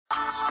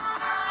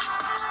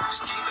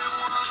Just keep it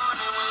 100.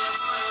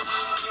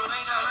 You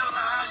ain't gotta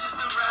lie, just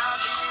to ride.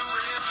 Being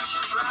real, you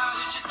should try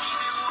to just keep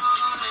it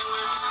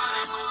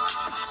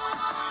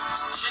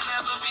 100. Should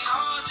never be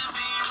hard to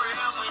be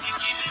real when you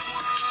keep it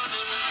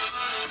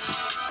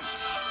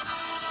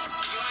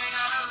 100. You ain't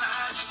gotta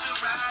lie, just to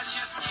ride.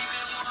 Just keep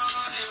it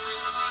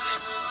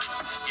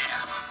 100.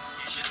 Yeah.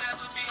 You should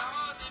never be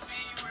hard to be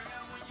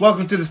real.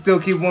 Welcome to the Still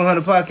Keep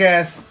 100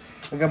 podcast.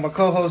 I got my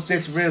co-host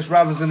JRibbz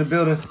Robbins in the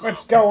building.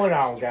 What's going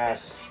on,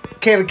 guys?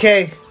 Kayla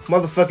K,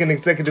 motherfucking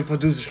executive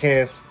producer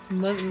Sands.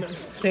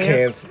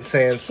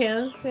 Sands.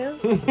 Really?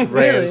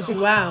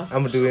 Wow.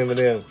 I'm gonna do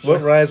Eminem.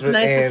 What rhymes with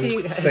nice and, to see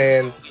you guys.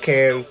 sand,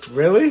 cans,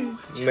 Really?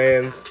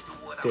 mans,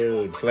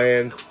 Dude.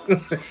 plans,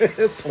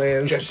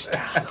 plans. Just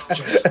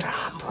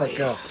stop,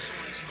 please.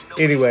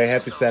 Anyway,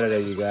 happy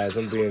Saturday, you guys.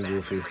 I'm being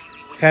goofy.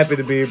 Happy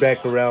to be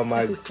back around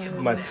my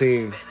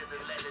team.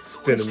 It's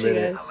been a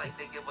minute.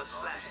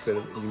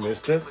 You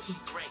missed us?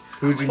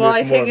 Who'd you miss more,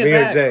 me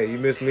or Jay? You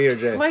missed me or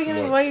Jay? Why you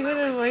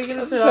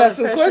gonna Just ask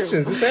some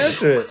questions. Just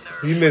answer it.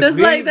 You miss that's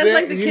me, like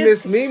the you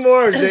kids, miss me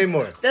more or Jay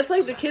more? That's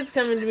like the kids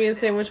coming to me and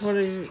saying which one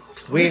is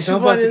we ain't which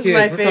talking one about the is kids.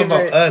 my We're favorite.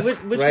 talking about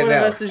us which right one now,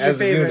 of us is your as a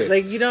favorite? unit.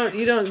 Like you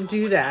don't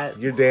do that.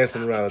 You're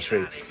dancing around a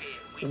tree.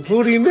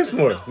 Who do you miss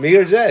more, me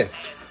or Jay?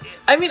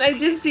 I mean, I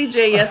did see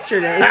Jay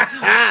yesterday. So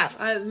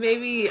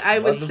maybe I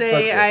would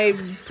say I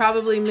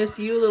probably miss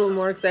you a little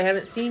more because I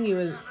haven't seen you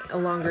in a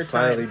longer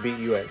time. Finally beat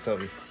you at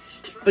something.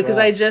 Because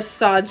I just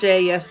saw Jay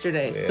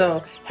yesterday. Yeah.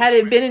 So had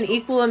it been an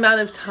equal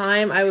amount of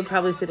time, I would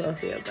probably say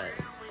Delphia. But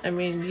I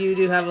mean, you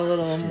do have a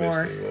little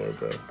more. Miss me more,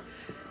 bro.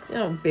 You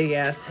know, big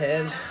ass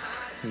head.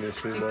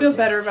 Miss me Do you more, feel bro.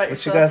 better about what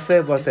yourself? You gotta say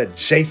about that,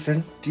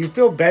 Jason? Do you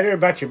feel better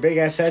about your big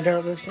ass head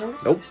now this time?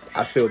 Nope.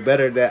 I feel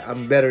better that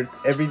I'm better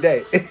every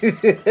day. His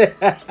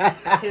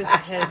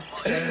head's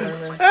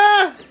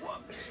ginormous.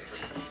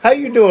 How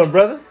you doing,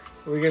 brother?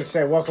 Are we gonna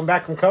say welcome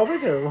back from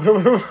COVID?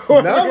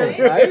 No,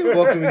 I ain't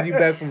welcoming you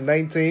back from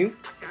 19.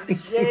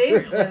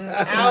 Jay's been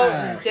out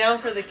and down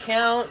for the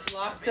count,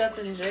 locked up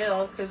in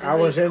jail. I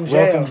was in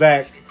jail. Welcome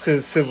back to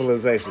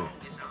civilization.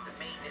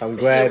 I'm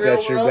glad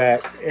that you're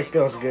back. It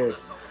feels good.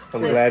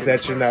 I'm glad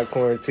that you're not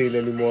quarantined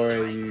anymore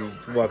and you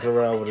walking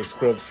around with a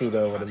scrub suit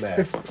on with a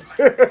mask.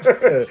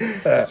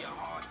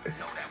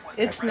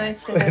 It's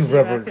nice to have And you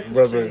back at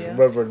the studio.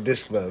 rubber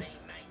dish gloves,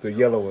 the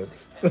yellow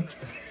ones, the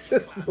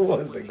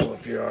ones that go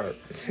up your arm.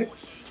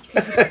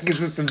 I can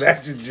just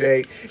imagine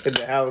Jay in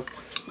the house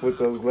with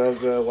those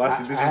gloves on,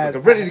 washing dishes.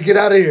 I'm ready to get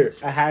out of here.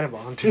 I had them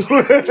on too.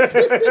 I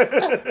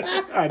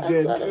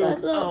did. How did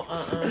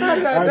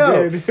I I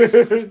know?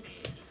 did.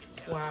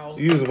 Wow.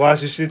 You was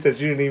washing shit that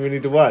you didn't even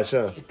need to wash,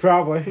 huh?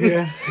 Probably,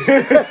 yeah.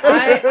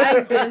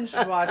 I binge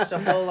watched a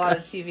whole lot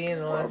of TV in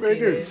the last few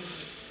days.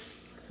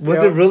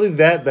 Was it really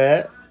that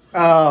bad?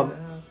 No,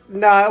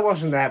 it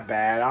wasn't that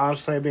bad.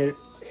 Honestly, I mean,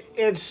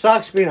 it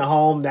sucks being at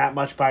home that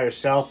much by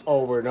yourself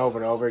over and over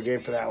and over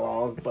again for that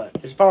long.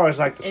 But as far as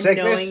like the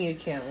sickness, knowing you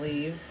can't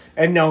leave.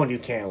 And knowing you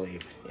can't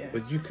leave. Yeah.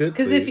 But you could.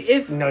 Because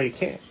if no, you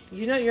can't.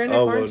 You know you're in a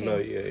quarantine. Oh well,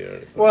 no, yeah, you're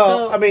in a quarantine.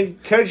 Well, I mean,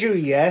 could you?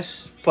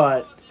 Yes,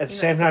 but at the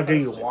same time, do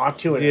you want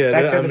to? And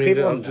affect other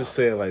people? I'm just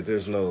saying, like,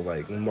 there's no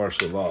like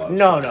martial law.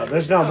 No,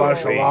 there's no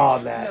martial law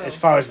on that. No. As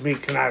far as me,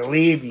 can I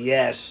leave?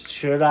 Yes.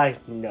 Should I?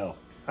 No.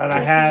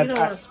 And you don't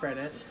want to spread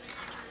it.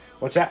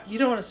 What's that? You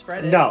don't want to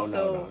spread it.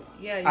 No.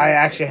 Yeah. I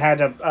actually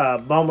had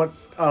a moment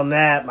on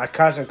that. My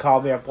cousin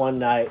called me up one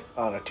night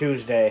on a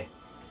Tuesday.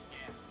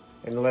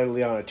 And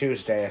literally on a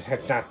Tuesday,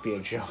 it's not being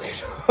a joke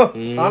at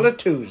all. On a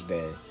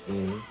Tuesday.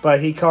 Mm-hmm. But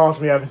he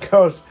calls me up and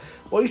goes,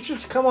 well, you should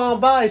just come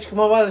on by. You should come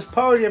on by this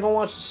party. Everyone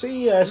wants to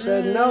see you. I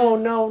said, no.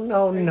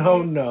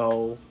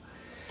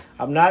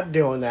 I'm not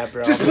doing that,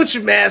 bro. Just put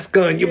your mask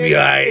on. You'll be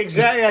all right.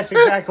 Exactly. That's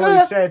exactly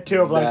what he said,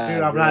 too. I'm like,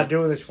 dude, I'm not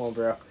doing this one,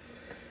 bro.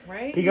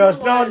 Right? He goes,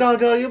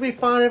 no, you'll be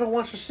fine. Everyone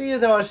wants to see you,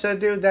 though. I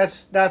said, dude,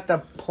 that's not the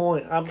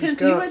point.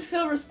 Because you would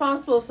feel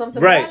responsible if something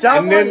right.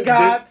 Someone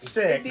got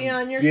sick. It'd be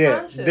on your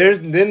conscience.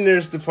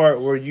 There's the part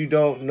where you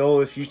don't know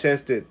if you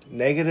tested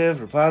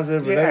negative or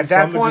positive or negative. So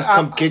I'm going to just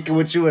come kicking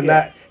with you and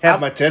not have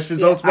my test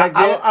results back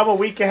yet. I'm a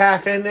week and a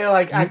half in there.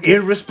 Like,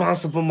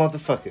 irresponsible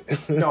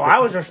motherfucker. No, I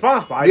was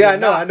responsible. I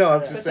know. I'm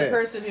just saying. The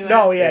person who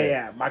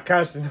my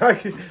cousin.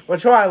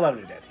 Which I love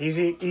to death.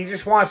 He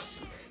just wants...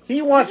 He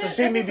wants to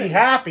see me be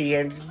happy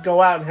and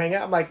go out and hang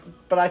out. I'm like,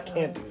 but I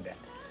can't do that.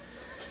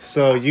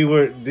 So you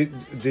were...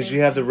 Did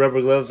you have the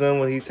rubber gloves on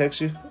when he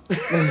texted you?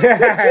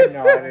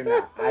 No, I did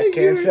not. I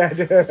can't say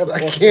that.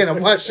 I can't. I'm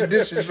washing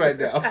dishes right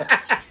now.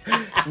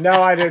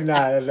 No, I did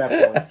not at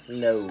that point.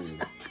 No.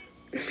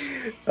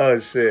 Oh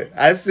shit!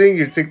 I seen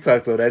your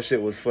TikTok though. That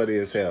shit was funny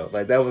as hell.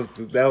 Like that was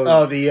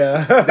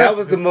that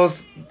was the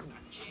most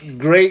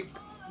great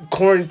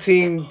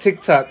quarantine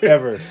TikTok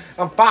ever.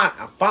 I'm fine.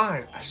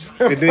 I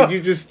swear. And then you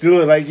just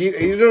threw it like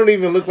you don't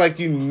even look like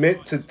you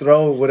meant to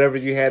throw whatever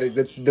you had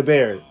the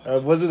bear.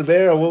 Was it a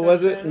bear or what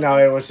was it? No,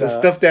 it was a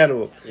stuffed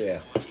animal. Yeah.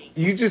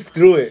 You just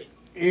threw it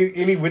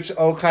any which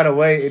old kind of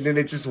way, and then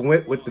it just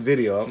went with the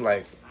video. I'm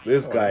like,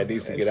 This guy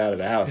needs to get out of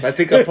the house. I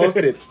think I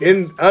posted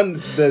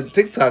on the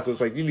TikTok was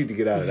like, you need to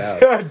get out of the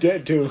house. I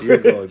did too. You're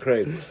going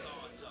crazy.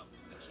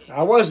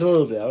 I was a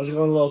little bit. I was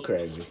going a little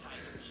crazy.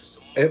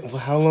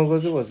 How long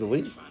was it? Was it a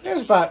week? It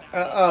was about,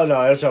 it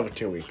was over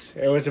 2 weeks.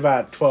 It was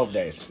about 12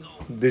 days.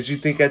 Did you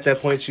think at that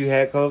point you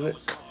had COVID?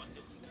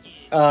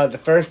 The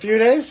first few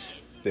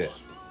days? Yeah.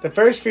 The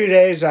first few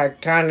days, I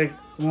kind of,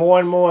 more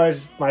and more as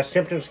my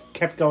symptoms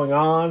kept going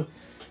on,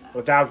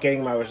 without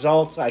getting my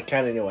results, I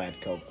kind of knew I had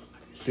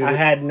COVID. I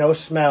had no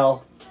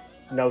smell,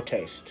 no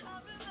taste.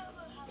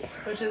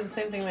 Which is the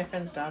same thing my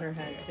friend's daughter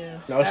had too.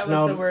 No that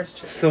smell. Was the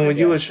worst. So when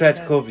you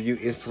attract COVID, you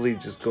instantly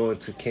just go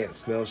into can't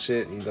smell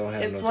shit and don't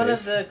have no taste? It's one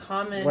of the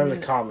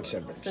common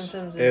symptoms.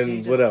 Symptoms is you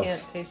just what else?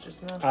 can't taste or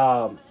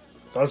smell.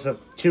 Those are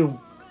two.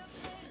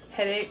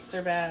 Headaches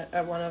are bad.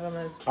 One of them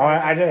is. Oh,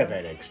 I did have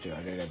headaches too.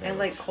 And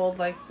like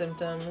cold-like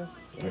symptoms.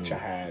 Which I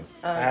had.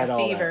 I had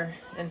all fever,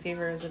 and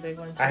fever is a big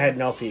one too. I had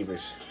no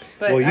fevers.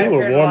 But well, you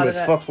were warm as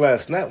fuck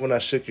last night when I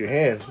shook your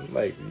hand.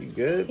 Like, you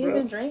good, bro? You've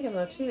been drinking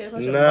though too. A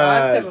bunch of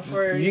vodka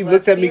before you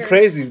looked at me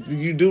crazy.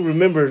 You do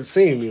remember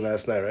seeing me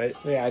last night, right?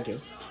 Yeah, I do.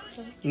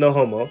 No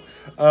homo.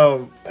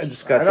 I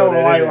just got. I don't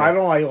know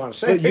why you want to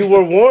say. But you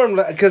were warm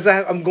because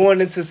I'm going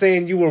into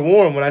saying you were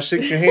warm when I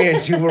shook your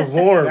hand. You were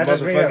warm,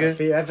 motherfucker.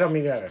 That don't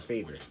mean you had a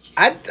fever.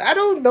 I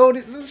don't know.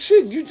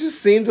 Shit, you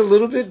just seemed a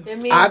little bit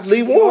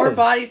oddly warm. Your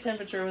body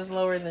temperature was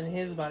lower than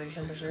his body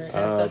temperature, and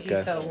so he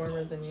felt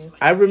warmer than you.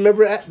 I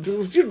remember.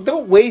 You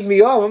don't wave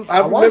me off.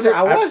 I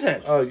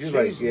wasn't. Oh, you're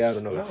like, yeah, I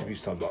don't know what you're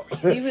talking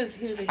about. He was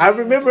I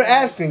remember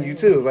asking you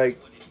too, like.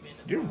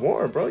 You're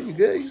warm, bro. You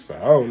good? He's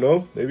like, I don't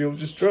know. Maybe I'm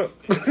just drunk.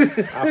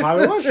 I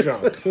probably was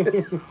drunk.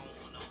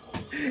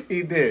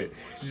 He did.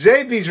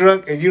 Jay be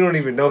drunk and you don't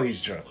even know he's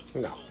drunk.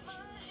 No.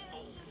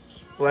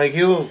 Like,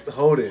 he'll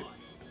hold it.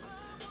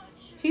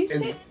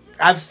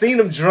 I've seen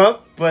him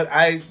drunk, but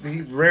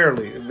he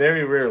rarely,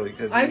 very rarely,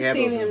 because I've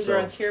seen him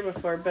drunk here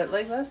before, but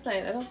like last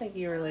night, I don't think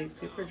you were like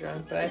super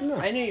drunk, but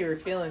I knew you were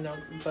feeling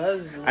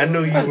buzzed. I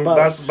knew you were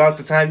about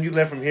the time you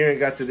left from here and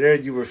got to there,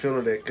 you were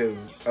feeling it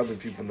because other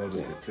people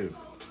noticed it too.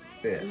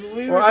 Yeah.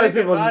 Other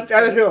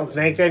people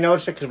think they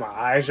notice it because my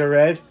eyes are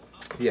red.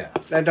 Yeah.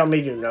 That don't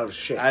mean you notice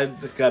shit.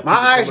 My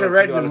eyes are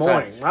red in the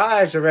morning. My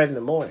eyes are red in the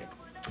morning.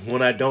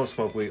 When I don't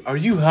smoke weed, are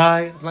you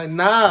high? I'm like,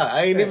 nah,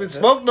 I ain't even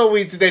smoked no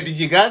weed today. Did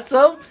you got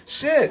some?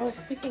 Shit. Oh,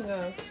 speaking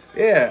of.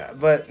 Yeah,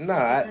 but no,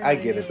 I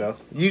get it though.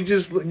 You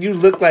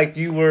look like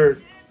you were.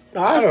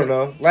 I don't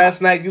know.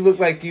 Last night you looked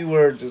like you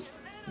were just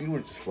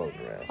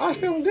floating around. I was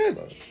feeling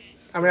good.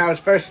 I mean, I was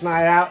first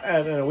night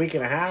out in a week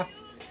and a half,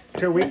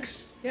 2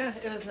 weeks. Yeah,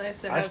 it was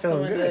nice to have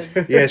someone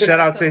good. Yeah,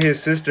 shout out to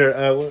his sister,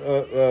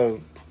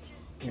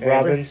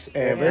 Robbins.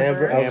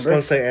 Amber. I was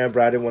going to say Amber.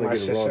 I didn't want to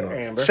get it wrong.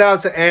 Amber. Shout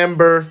out to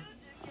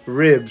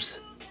JRibbz.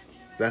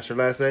 That's her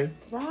last name?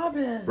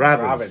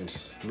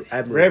 Robbins.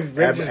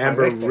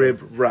 Amber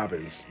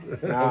Robbins.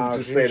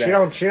 No,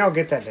 she don't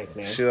get that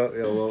nickname. She don't.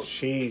 Yeah, well,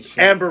 she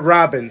Amber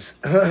Robbins.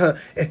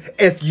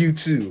 F you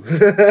too.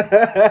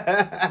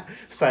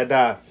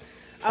 Side.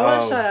 I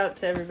want to shout out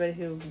to everybody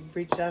who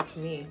reached out to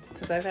me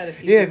because I've had a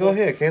few. Yeah, go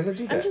ahead, Kayla,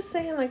 do that. I'm just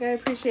saying, like, I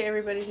appreciate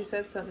everybody who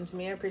said something to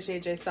me. I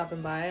appreciate Jay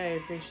stopping by. I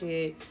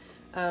appreciate,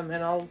 and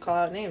I'll call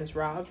out names.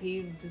 Rob,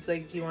 he was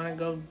like, "Do you want to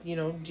go?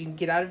 Do you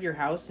get out of your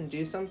house and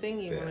do something?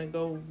 You want to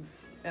go?"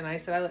 And I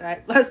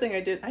said, "Last thing I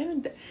did, I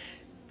haven't."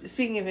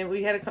 Speaking of him,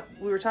 we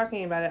were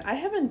talking about it. I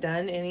haven't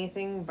done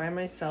anything by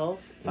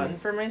myself, fun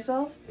for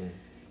myself.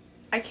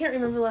 I can't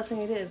remember the last thing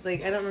I did.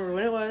 Like, I don't remember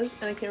when it was,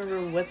 and I can't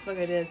remember what the fuck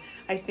I did.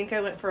 I think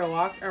I went for a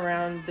walk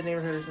around the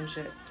neighborhood or some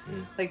shit.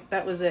 Like,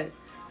 that was it.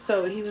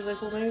 So he was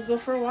like, well, maybe go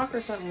for a walk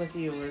or something with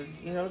you,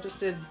 or, just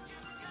to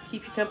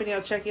keep you company.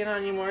 I'll check in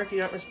on you more. If you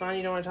don't respond,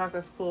 you don't want to talk,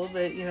 that's cool,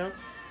 but,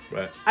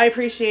 Right. I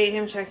appreciate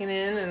him checking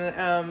in,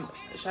 and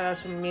shout out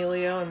to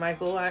Emilio and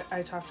Michael.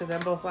 I talked to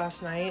them both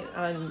last night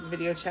on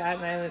video chat,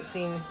 and I haven't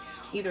seen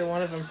either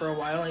one of them for a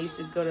while. I used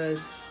to go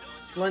to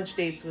lunch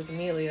dates with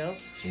Emilio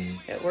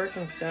at work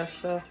and stuff,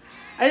 so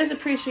I just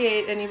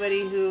appreciate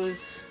anybody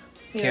who's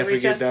can't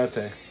forget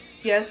Dante.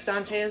 Yes,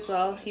 Dante as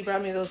well. He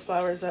brought me those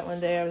flowers that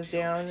one day I was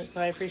down, so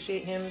I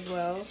appreciate him as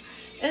well.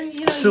 And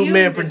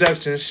Superman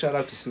Productions, shout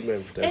out to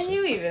Superman Productions.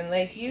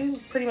 And you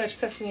pretty much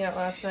cussed me out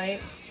last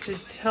night to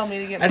tell me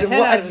to get my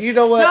head out. You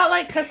know what? Not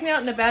like cuss me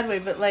out in a bad way,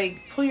 but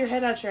like pull your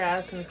head out your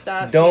ass and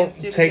stop. Don't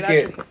being stupid. take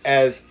it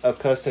as a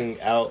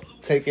cussing out.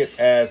 Take it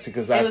as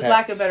because it was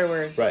lack of better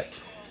words. Right.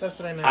 That's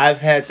what I meant. I've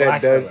had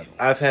that done.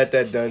 I've had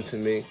that done to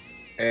me,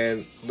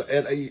 and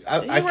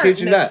I kid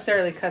you not.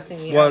 Necessarily cussing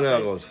me out. Well, no,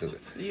 I'm going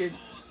to.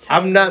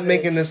 I'm not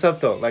making this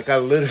up though. Like I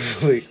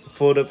literally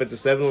pulled up at the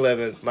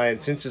 7-Eleven. My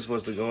intentions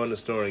was to go in the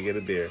store and get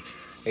a beer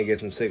and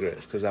get some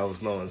cigarettes because I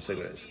was low on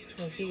cigarettes.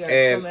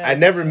 And I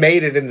never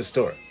made it in the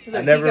store. He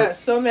got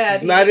so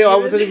mad. No, I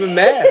wasn't even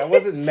mad. I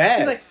wasn't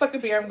mad. He's like, fuck a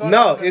beer, I'm going.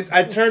 No,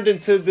 I turned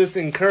into this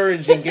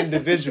encouraging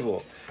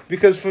individual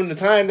because from the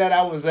time that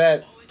I was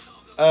at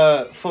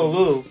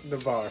Fulou, the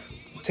bar,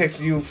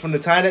 texting you from the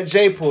time that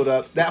Jay pulled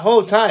up, that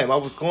whole time I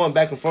was going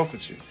back and forth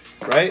with you,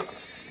 right?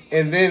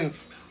 And then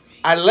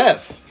I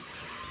left.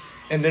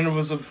 And then there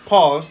was a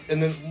pause.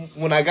 And then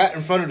when I got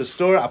in front of the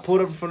store, I pulled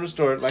up in front of the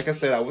store. Like I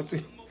said,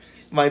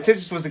 my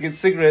intention was to get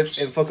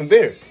cigarettes and fucking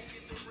beer.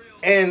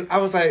 And I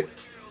was like,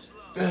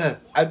 ugh.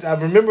 I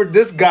remembered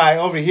this guy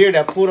over here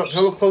that pulled up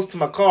hella close to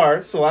my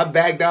car. So I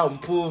backed out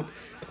and pulled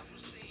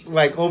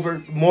like over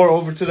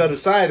to the other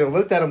side and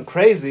looked at him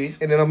crazy.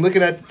 And then I'm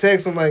looking at the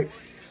text. I'm like,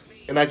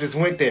 and I just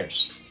went there,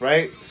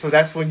 right? So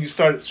that's when you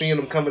started seeing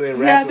them coming in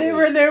rapidly.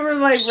 Yeah, they were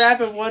like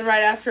rapid, one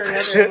right after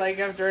another, like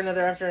after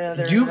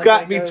another. You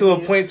got me to a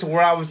point to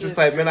where I was just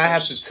like, man, I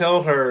have to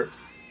tell her,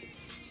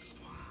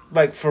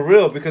 like, for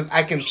real, because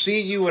I can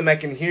see you and I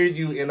can hear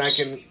you and I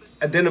can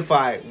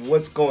identify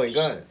what's going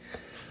on.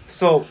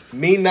 So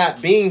me not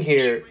being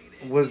here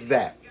was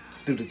that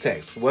through the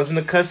text. It wasn't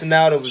a cussing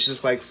out. It was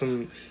just like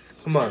some,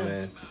 come on,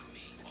 man.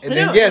 And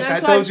then yes, I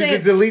told you to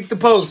delete the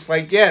post.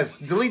 Like, yes,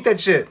 delete that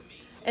shit.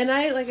 And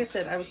like I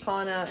said, I was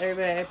calling out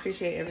everybody. I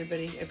appreciate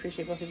everybody. I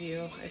appreciate both of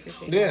you. I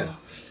appreciate you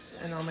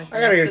and all my friends. I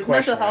got a good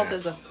question. Mental health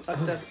is a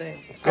fucked up thing.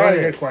 I got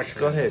a good question.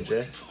 Go ahead,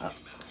 Jay.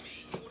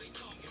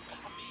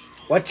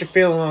 What you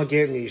feeling on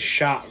getting these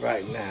shot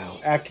right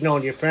now? After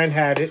knowing your friend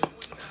had it,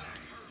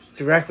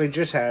 directly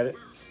just had it.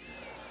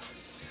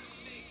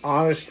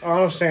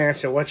 Honest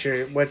answer. What's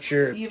your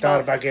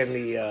thought about getting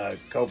the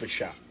COVID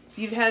shot?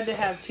 You've had to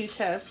have 2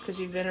 tests because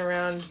you've been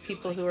around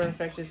people who were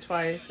infected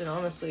twice and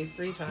honestly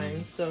 3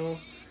 times. So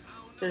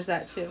there's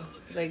that too.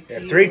 Like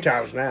 3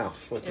 times now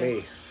with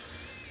me.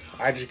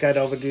 I just got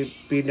over to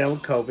be done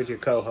with COVID. Your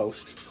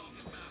co-host.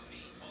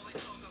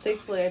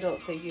 Thankfully, I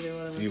don't think either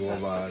one of us. You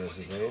want my honest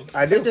opinion?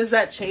 I do. But does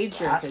that change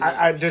your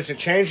opinion? Does it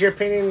change your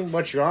opinion?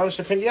 What's your honest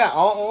opinion? Yeah,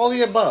 all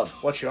the above.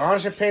 What's your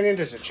honest opinion?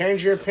 Does it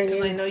change your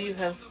opinion? I know you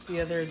have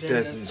the other agenda.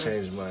 Doesn't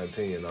change my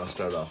opinion. I'll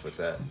start off with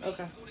that.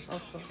 Okay.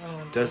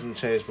 Doesn't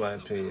change my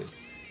opinion.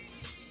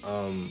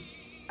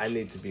 I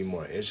need to be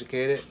more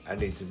educated. I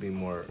need to be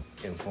more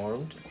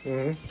informed.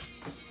 Mm-hmm.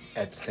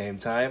 At the same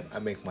time, I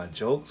make my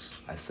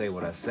jokes. I say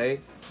what I say.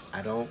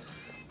 I don't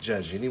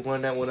judge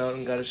anyone that went out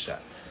and got a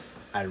shot.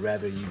 I'd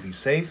rather you be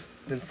safe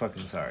than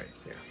fucking sorry.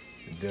 Yeah.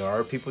 There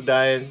are people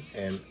dying,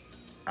 and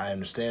I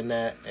understand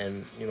that.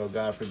 And,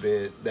 God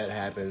forbid that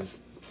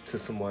happens to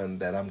someone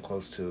that I'm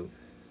close to.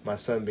 My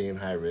son being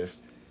high risk.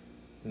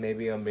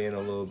 Maybe I'm being a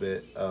little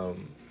bit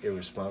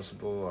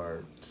irresponsible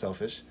or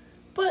selfish.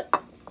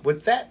 But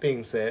with that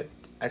being said,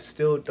 I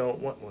still don't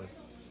want one.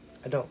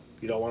 I don't.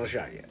 You don't want a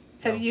shot yet?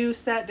 Have you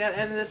sat down,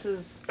 and this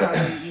is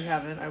probably you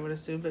haven't, I would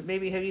assume, but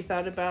maybe have you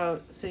thought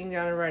about sitting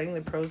down and writing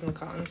the pros and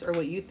cons, or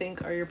what you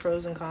think are your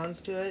pros and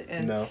cons to it,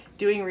 and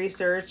doing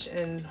research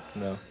and...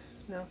 No.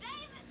 No.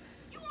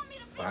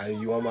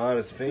 You want my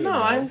honest opinion? No,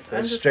 I'm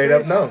just straight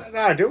up no. No,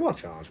 I do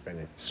want your honest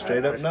opinion.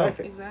 Straight up no.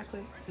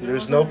 Exactly.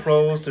 There's no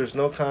pros, there's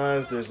no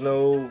cons, there's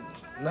no.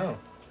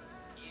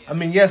 I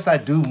mean, yes, I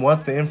do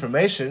want the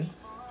information,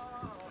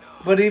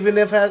 but even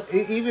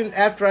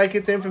after I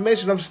get the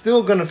information, I'm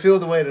still gonna feel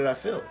the way that I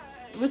feel.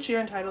 Which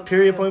you're entitled to.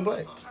 Period, point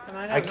blank.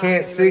 I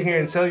can't sit here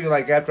and tell you,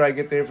 like, after I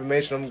get the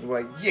information, I'm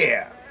like,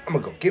 yeah, I'm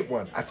gonna go get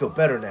one. I feel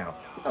better now.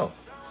 No.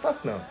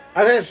 Fuck no.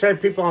 I think it's the same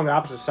people on the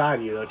opposite side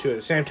of you, though, too. At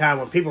the same time,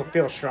 when people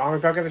feel strong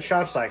about getting the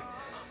shots, like,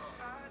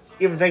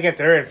 even if they get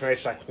their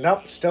information, like,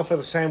 nope, still feel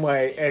the same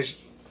way. As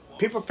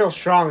people feel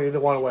strong either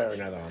one way or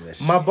another on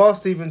this. My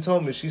boss even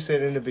told me, she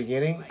said in the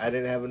beginning, I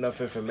didn't have enough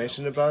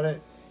information about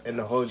it, and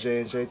the whole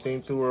J&J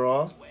thing threw her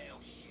off.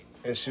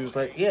 And she was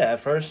like, yeah, at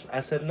first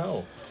I said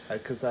no.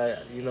 Because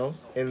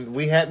and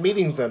we had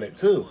meetings on it,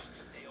 too.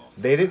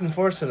 They didn't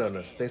force it on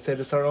us. They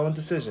said it's our own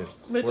decision.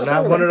 We're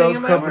not one of those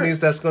companies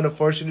that's going to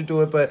force you to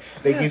do it, but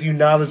they give you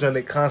knowledge on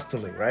it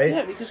constantly, right?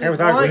 Yeah, because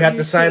we have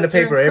to sign the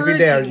paper every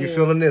day. Are you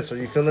feeling this? Are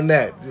you feeling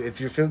that?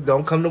 If you feel,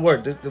 don't come to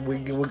work.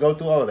 We'll go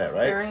through all of that,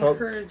 right?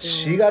 So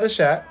she got a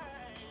shot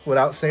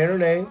without saying her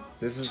name.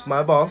 This is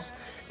my boss.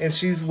 And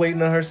she's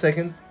waiting on her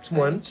second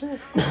one.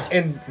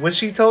 And when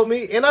she told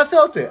me, and I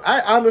felt it.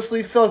 I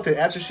honestly felt it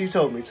after she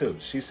told me, too.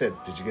 She said,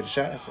 did you get a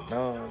shot? I said,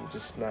 no, I'm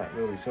just not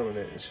really feeling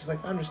it. And she's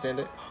like, I understand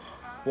it.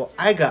 Well,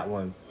 I got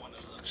one.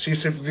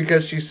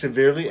 Because she's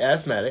severely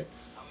asthmatic,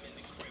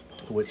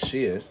 which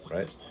she is,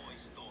 right?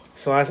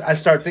 So I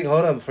start thinking,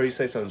 hold on, before you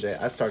say something, Jay,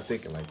 I start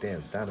thinking, like,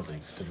 damn,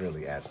 Donovan's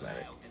severely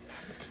asthmatic.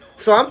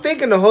 So I'm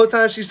thinking the whole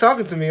time she's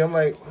talking to me, I'm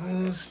like,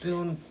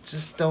 still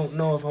just don't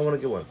know if I want to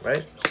get one,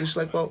 right? So she's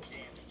like, well,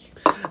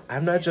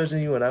 I'm not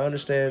judging you, and I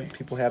understand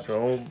people have their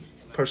own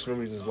personal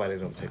reasons why they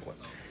don't take one.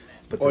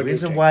 But the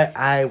reason why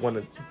I want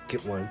to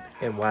get one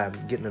and why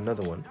I'm getting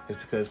another one is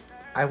because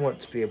I want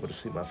to be able to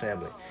see my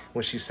family.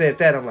 When she said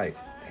that, I'm like,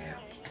 damn.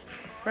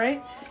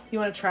 Right? You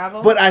want to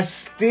travel? But I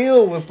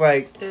still was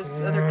like... There's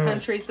other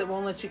countries that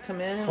won't let you come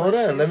in. Hold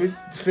on, let me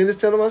finish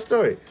telling my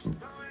story.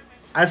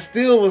 I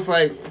still was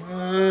like,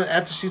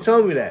 after she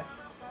told me that.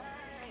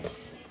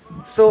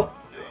 So,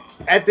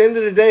 at the end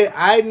of the day,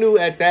 I knew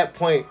at that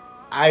point,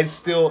 I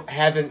still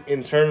haven't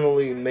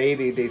internally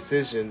made a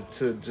decision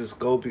to just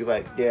go be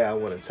like, yeah, I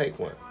want to take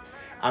one.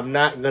 I'm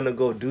not going to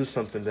go do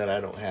something that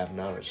I don't have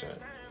knowledge on.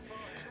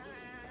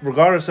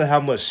 Regardless of how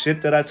much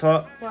shit that I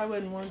talk. Well, I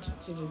wouldn't want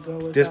you to go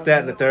with this, that,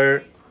 and the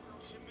third.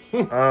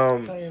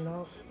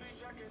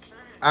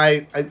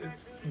 I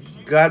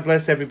God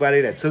bless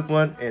everybody that took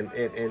one,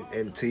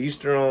 and to each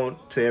their own.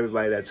 To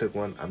everybody that took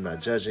one, I'm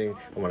not judging.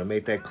 I want to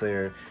make that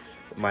clear.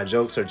 My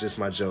jokes are just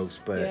my jokes,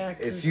 but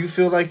if you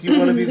feel like you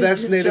want to be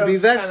vaccinated, be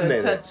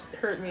vaccinated.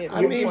 Hurt me at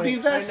I mean, be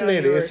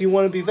vaccinated if you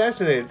want to be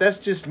vaccinated. That's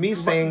just me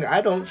saying I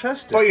don't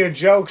trust it. But your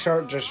jokes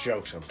are just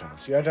jokes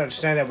sometimes. You have to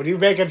understand that when you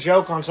make a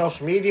joke on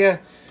social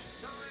media.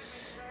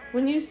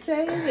 When you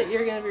say that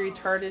you're going to be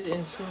retarded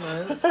in 2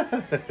 months,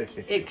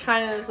 it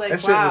kind of is like,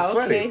 that wow, shit was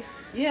funny. okay.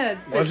 Yeah,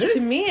 was it? To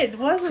me, it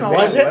wasn't all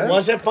Was that it?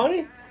 Was it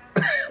funny?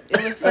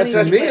 It was funny.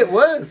 To me, it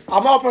was.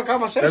 I'm all for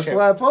conversation. That's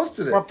why I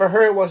posted it. But for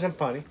her, it wasn't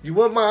funny. You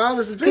want my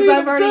honest opinion?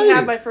 Because I've already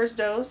had my first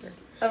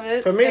dose of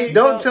it. For me,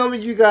 don't tell me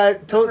you guys.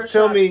 Don't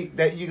tell me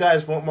that you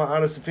guys want my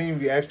honest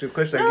opinion. You asked me a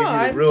question. No,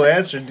 I give you the real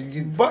answer.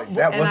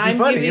 That wasn't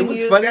funny. It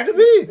was funny to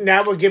me.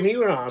 Now we're giving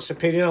you an honest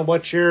opinion on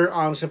what your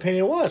honest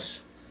opinion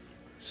was.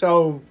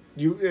 So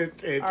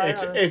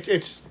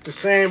it's the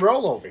same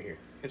rollover here.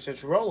 It's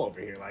just rollover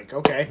here. Like,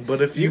 okay.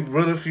 But if you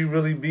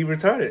really be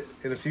retarded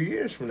in a few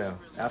years from now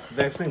after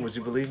the vaccine, would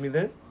you believe me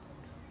then?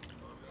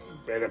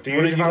 What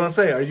are you gonna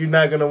say? Are you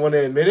not gonna want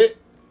to admit it?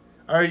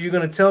 Or are you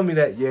gonna tell me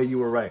that you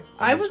were right?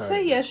 I would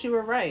say yes, you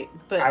were right,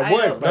 but I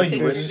would. No,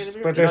 you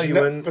wouldn't. But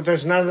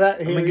there's none of that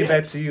here. I'm gonna get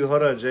back to you.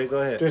 Hold on, Jay. Go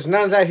ahead. There's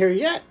none of that here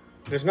yet.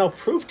 There's no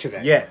proof to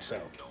that yet. So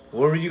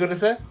what were you gonna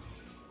say?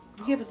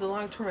 Yeah, but the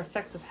long-term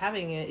effects of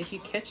having it, if you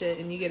catch it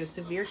and you get a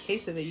severe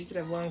case of it, you could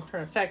have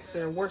long-term effects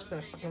that are worse than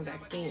a fucking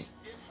vaccine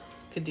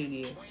could do to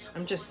you.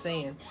 I'm just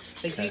saying.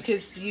 Like,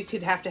 okay. you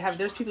could have to have,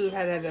 there's people who've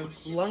had to have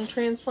lung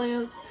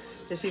transplants.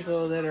 There's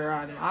people that are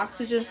on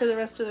oxygen for the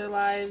rest of their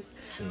lives.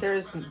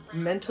 There's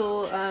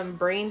mental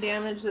brain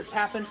damage that's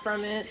happened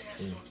from it.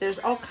 There's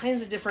all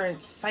kinds of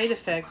different side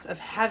effects of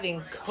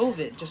having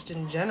COVID, just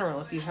in general,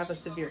 if you have a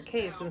severe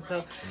case. And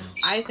so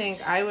I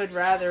think I would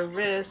rather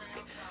risk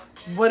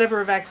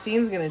whatever a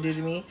vaccine's going to do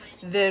to me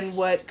than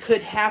what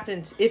could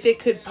happen. If it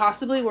could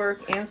possibly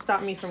work and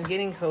stop me from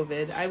getting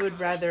COVID, I would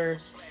rather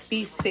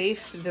be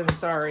safe than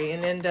sorry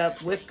and end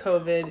up with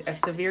COVID, a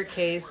severe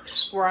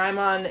case, where I'm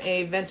on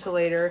a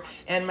ventilator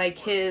and my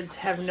kids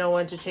have no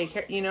one to take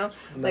care, No,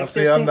 like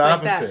see, there's I'm things the like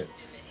opposite.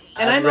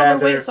 that. And I'm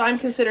overweight, so I'm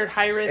considered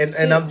high risk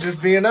and I'm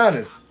just being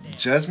honest.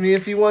 Judge me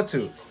if you want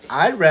to.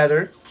 I'd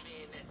rather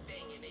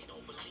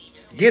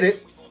get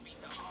it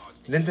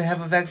than to have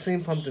a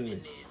vaccine pumped in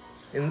me.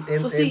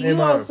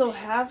 You also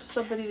have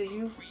somebody that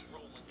you,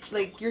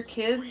 like your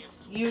kids,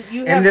 you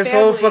have and this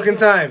family whole fucking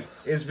time,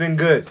 it's been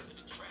good.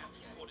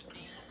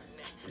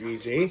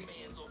 Easy.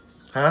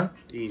 Huh?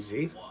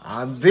 Easy.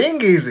 I'm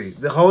being easy.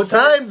 The whole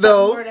time,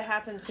 though. If something were to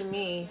happen to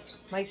me,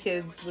 my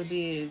kids would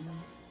be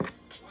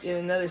in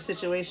another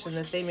situation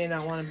that they may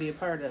not want to be a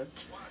part of.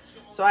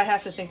 So I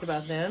have to think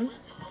about them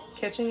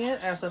catching it.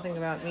 I also think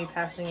about me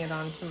passing it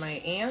on to my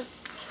aunt,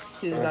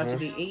 who's about to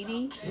be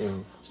 80.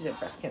 She's had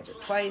breast cancer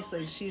twice.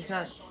 Like, she's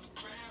not...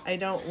 I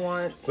don't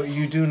want... But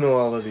you do know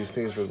all of these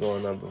things were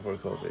going on before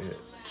COVID hit.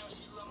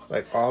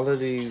 Like, all of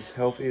these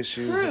health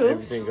issues and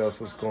everything else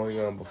was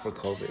going on before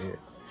COVID hit.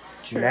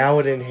 True. Now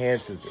it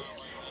enhances it.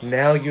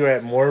 Now you're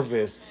at more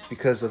risk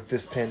because of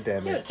this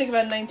pandemic. Yeah, think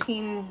about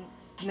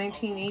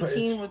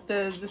 1918 with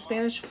the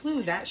Spanish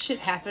flu. That shit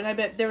happened. I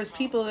bet there was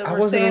people that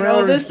were saying,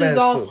 "Oh, this is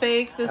all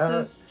fake. This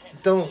is."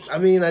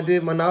 I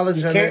did my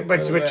knowledge on it.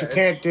 But you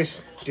can't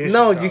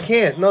No, you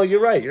can't. No, you're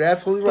right. You're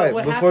absolutely right.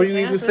 Before you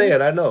even say it,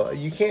 I know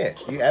you can't.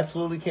 You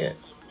absolutely can't.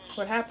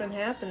 What happened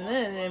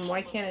then, and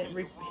why can't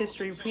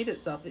history repeat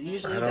itself? It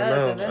usually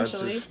does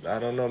eventually. I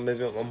don't know.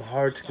 Maybe I'm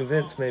hard to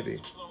convince.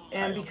 Maybe.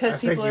 And because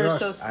people are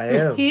so... I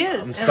am. He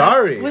is. I'm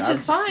sorry. Which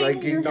is fine.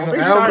 Like,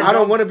 I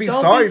don't want to be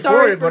sorry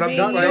for it, but I'm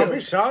just like... Don't be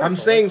sorry. I'm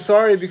saying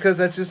sorry because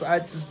that's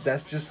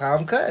just how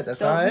I'm cut. That's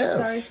how I am. Don't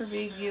be sorry for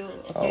being you.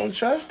 Okay? I don't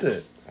trust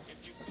it.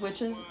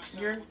 Which is...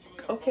 You're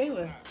okay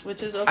with.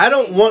 Which is okay. I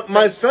don't want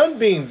my son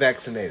being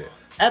vaccinated.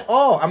 At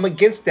all. I'm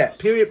against that.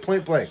 Period.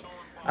 Point blank.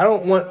 I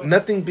don't want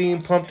nothing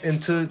being pumped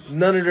into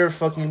none of their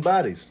fucking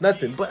bodies.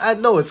 Nothing. But I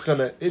know it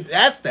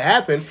has to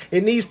happen.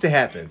 It needs to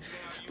happen.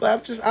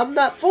 But I'm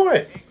not for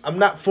it. I'm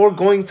not for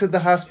going to the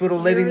hospital,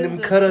 letting them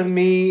cut on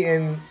me,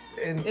 and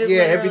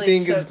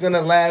everything is going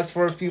to last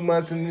for a few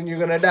months and then you're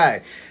going to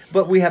die.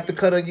 But we have to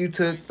cut on you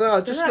just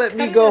let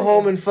me go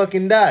home and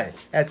fucking die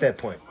at that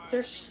point.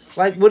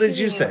 Like, what did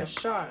you say?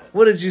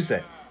 What did you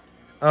say?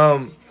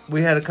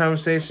 We had a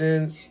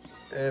conversation,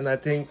 and I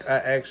think I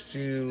asked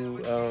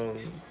you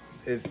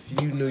if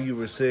you knew you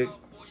were sick,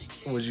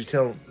 would you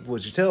tell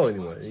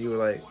anyone? And you were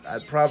like, I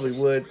probably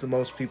would. The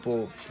most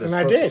people that's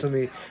closest to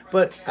me,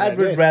 but I'd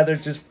rather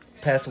just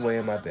pass away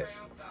in my bed.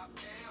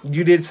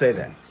 You did say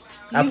that.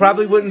 I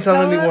probably wouldn't tell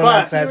anyone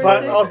I'd pass away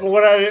in my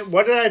bed.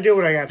 What did I do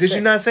when I got sick? Did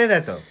you not say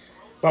that though?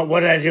 But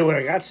what did I do when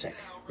I got sick?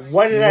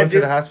 What did I do? You went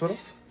to the hospital?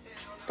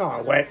 No,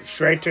 I went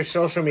straight to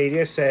social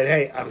media. Said,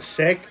 "Hey, I'm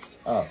sick.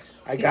 Oh,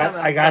 I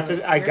got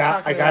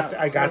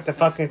the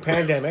fucking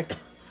pandemic.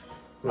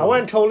 I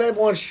went and told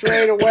everyone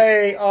straight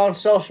away on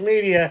social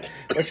media,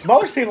 which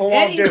most people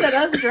won't do. And you sent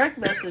us direct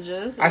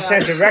messages. I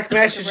sent direct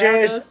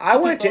messages. I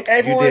went to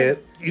everyone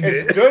You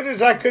did. as good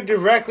as I could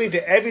directly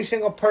to every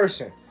single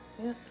person.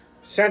 Yeah.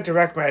 Sent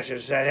direct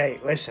messages, said, hey,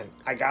 listen,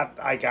 I got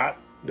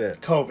Yeah.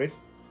 COVID.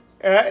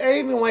 And I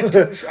even went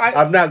to...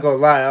 I'm not going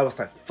to lie. I was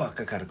like, fuck,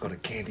 I got to go to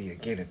Candy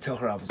again and tell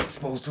her I was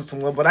exposed to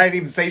someone. But I didn't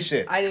even say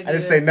shit. I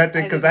didn't say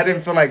nothing because I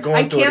didn't feel like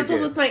going through it again. I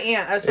canceled with my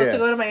aunt. I was supposed to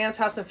go to my aunt's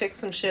house and fix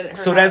some shit at her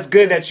house. So that's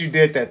good that you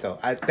did that, though.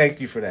 I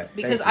thank you for that.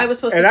 Because I was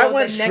supposed to go the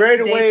next next day. And I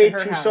went straight away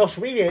to to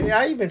social media. And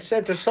I even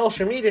sent to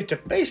social media to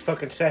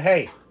Facebook and said,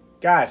 hey,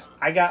 guys,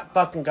 I got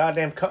fucking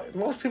goddamn...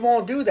 Most people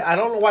won't do that. I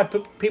don't know why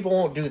people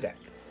won't do that.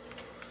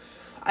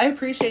 I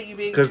appreciate you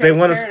being because they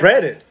want to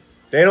spread it.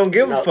 They don't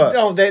give a fuck.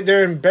 No,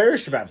 they're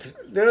embarrassed about it.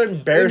 They're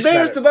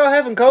embarrassed about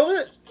having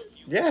COVID?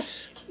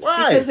 Yes.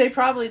 Why? Because they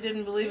probably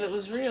didn't believe it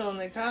was real and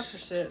they caught for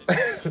shit.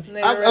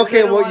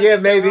 Okay, well, yeah,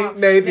 maybe.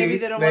 Maybe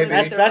they don't want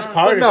to That's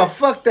part of it. No,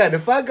 fuck that.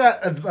 If I got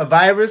a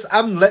virus,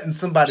 I'm letting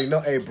somebody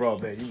know, hey, bro,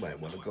 man, you might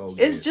want to go.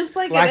 It's just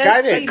like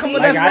I did. Come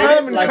on, that's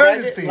common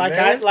courtesy,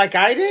 man. Like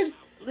I did?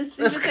 Let's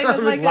go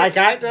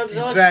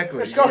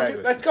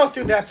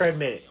through that for a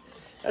minute.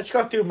 Let's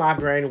go through my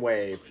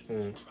brainwave.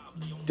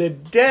 The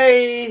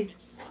day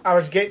I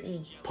was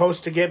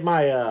supposed to get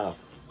my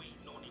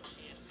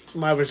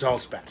my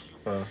results back,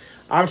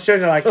 I'm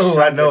sitting there like,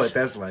 I know what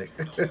that's like.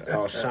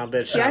 Oh, son of a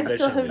bitch. Yeah, I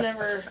still have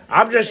never.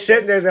 I'm just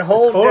sitting there the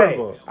whole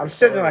day. I'm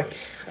sitting there like,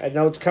 I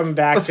know it's coming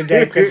back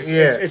today.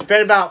 It's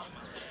been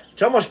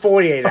it's almost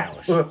 48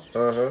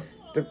 hours.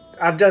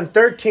 I've done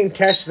 13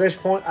 tests at this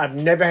point. I've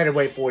never had to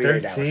wait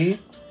 48 hours. 13?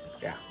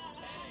 Yeah.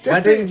 Why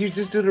didn't you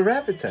just do the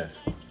rapid test?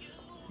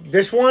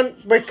 This one,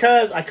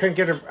 because I couldn't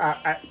get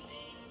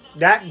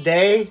that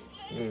day,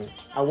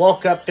 I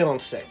woke up feeling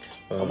sick.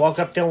 I woke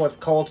up feeling with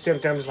cold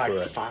symptoms, like,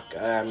 fuck,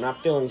 I'm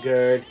not feeling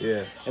good.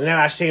 Yeah. And then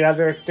I seen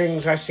other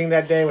things I seen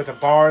that day with a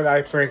bar that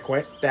I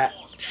frequent that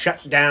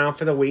shut down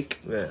for the week.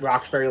 Yeah.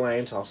 Roxbury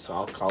Lane, so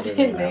I'll call it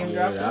name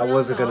drop. I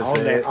wasn't going to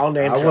say it.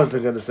 I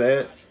wasn't going to say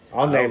it.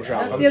 I'll name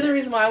drop. That's the other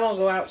reason why I won't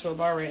go out to a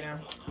bar right now.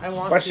 I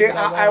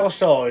will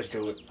still always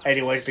do it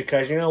anyways,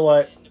 because you know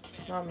what?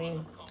 Not me.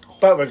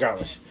 But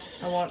regardless,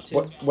 I want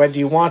to. Whether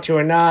you want to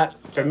or not,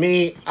 for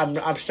me,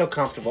 I'm still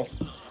comfortable.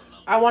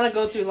 I want to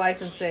go through life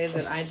and say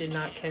that I did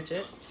not catch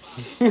it.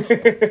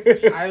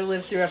 I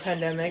lived through a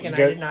pandemic and I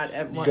did not.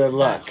 Good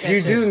luck.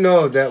 You do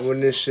know that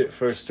when this shit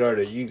first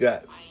started, you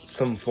got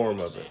some form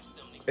of it.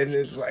 And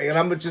it's like, and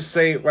I'm gonna just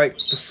say like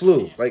the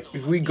flu. Like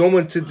if we go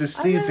into the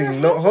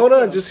season, hold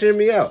on, just hear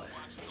me out.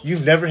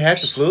 You've never had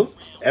the flu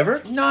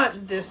ever?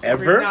 Not this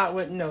ever.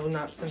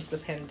 Not since the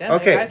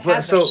pandemic. Okay, I've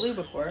had the flu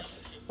before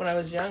when I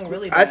was young,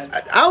 really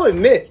bad. I'll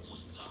admit,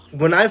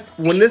 when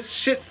this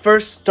shit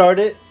first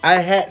started, I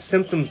had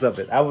symptoms of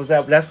it.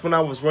 That's when I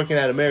was working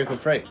at American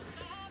Freight.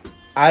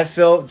 I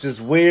felt just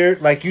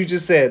weird, like you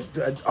just said.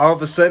 All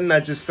of a sudden,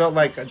 I just felt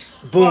like,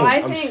 boom,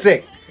 I'm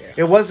sick.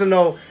 It wasn't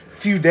no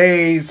few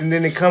days and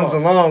then it comes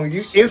along.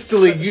 You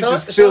instantly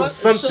just feel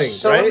something,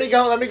 so right?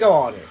 Let me go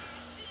on it.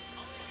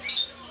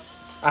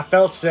 I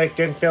felt sick,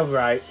 didn't feel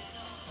right.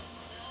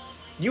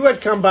 You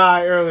had come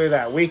by earlier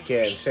that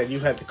weekend, said you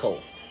had the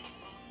cold.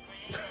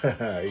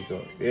 You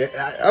go.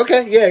 Yeah.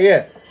 Okay.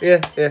 Yeah.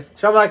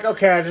 So I'm like,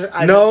 okay.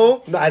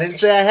 No, I didn't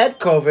say I had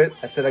COVID.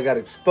 I said I got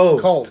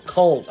exposed.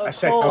 Cold. I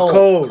said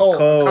cold.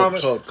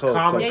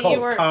 Common yeah, cold. You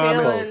weren't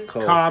feeling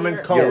common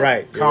cold. You're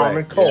right.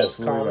 Common cold.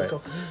 Common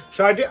cold.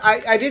 So I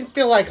didn't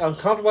feel like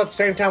uncomfortable at the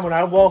same time when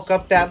I woke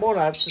up that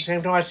morning. At the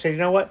same time, I said, you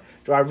know what?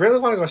 Do I really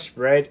want to go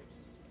spread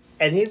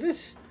any of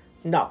this?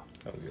 No.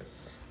 Okay.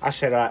 I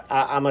said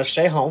I'm gonna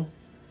stay home.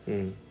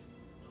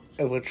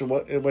 Which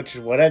is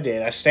what I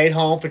did. I stayed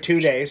home for 2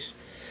 days.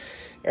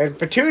 And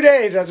for 2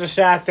 days, I just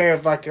sat there,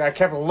 like I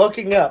kept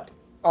looking up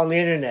on the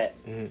internet.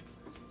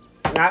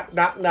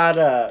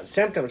 Not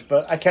symptoms,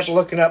 but I kept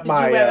looking up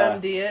my. Did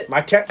you WebMD it?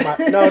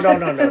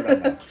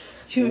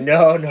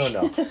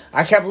 No.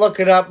 I kept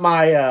looking up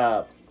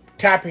my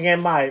tapping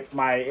in my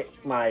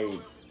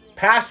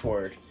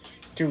password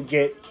to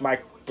get my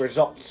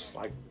results.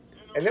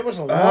 And there was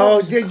a long.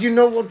 Oh, yeah, you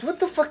know what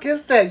the fuck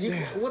is that? You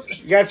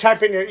gotta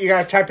type in your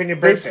birthday.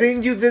 They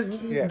send you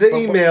the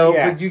email,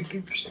 but you.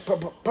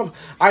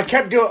 I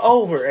kept doing it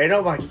over, and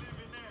I'm like.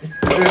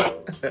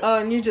 Oh,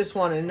 and you just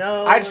want to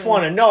know. I just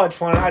want to know. I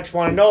just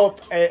want to know.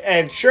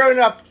 And sure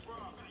enough,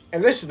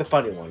 and this is the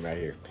funny one right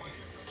here.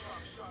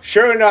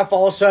 Sure enough,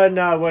 all of a sudden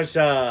was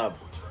on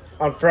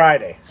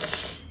Friday.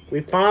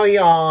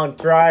 On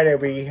Friday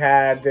we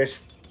had this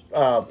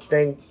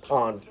thing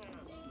on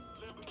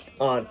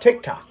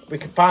TikTok. We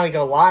could finally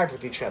go live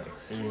with each other.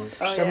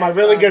 So my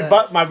really good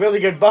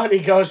buddy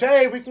goes,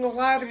 hey, we can go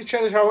live with each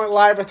other. So I went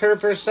live with her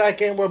for a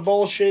second. We're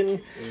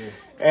bullshitting.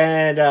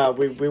 And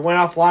we went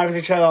off live with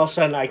each other. All of a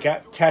sudden, I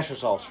got test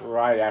results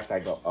right after. I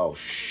go, oh,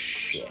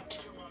 shit.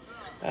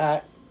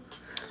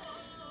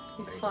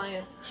 He's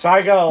flying. So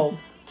I go,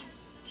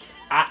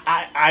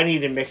 I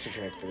need a mixer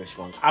drink for this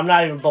one. I'm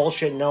not even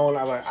bullshitting. No one.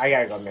 I'm like, I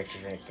got to go mixer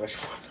drink for this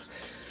one.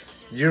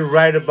 you're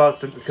right about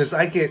them because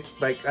I get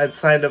like I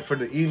signed up for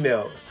the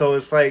email, so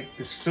it's like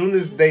as soon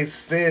as they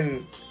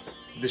send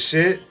the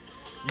shit,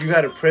 you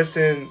gotta press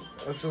in.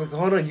 I was like,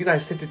 hold on, you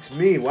guys sent it to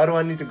me. Why do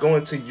I need to go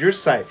into your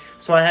site?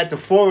 So I had to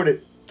forward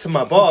it to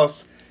my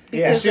boss.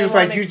 Yeah, and she was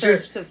like,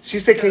 she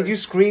said, can you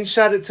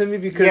screenshot it to me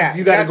because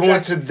you got to go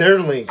into their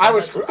link. I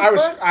had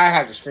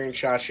to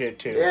screenshot shit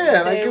too.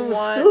 Yeah, like it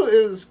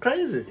was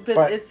crazy.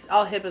 But it's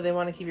all HIPAA. They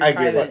want to keep it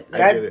private.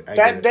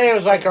 That day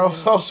was like,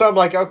 so I'm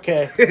like,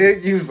 okay.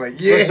 He was like,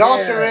 yeah.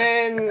 Results are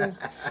in.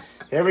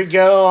 Here we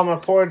go. I'm gonna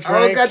pour a drink. I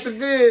don't got the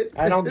bid.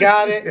 I don't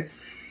got it.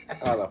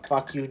 Oh, the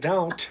fuck you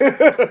don't.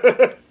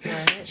 Right.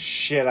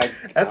 Shit,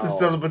 That's a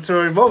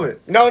celebratory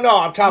moment. No,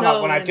 I'm talking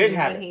about when I did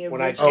have it.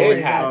 When I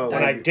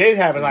did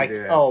have it, like,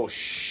 oh,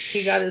 shit.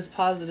 He got his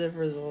positive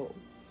result.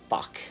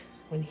 Fuck.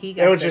 When he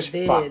got the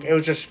bid. Fuck. It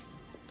was just,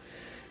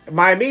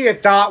 my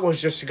immediate thought was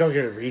just to go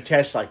get a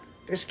retest, like,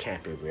 this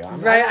can't be real.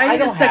 Right, I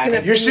need a second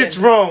opinion. Your shit's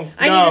wrong.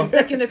 I need a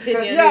second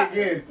opinion.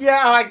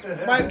 Yeah, like,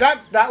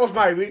 that was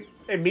my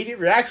immediate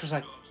reaction, was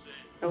like,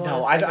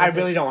 no, I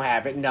really don't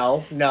have it.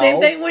 No.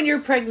 Same thing when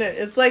you're pregnant.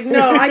 It's like,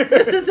 no,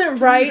 this isn't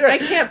right. I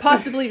can't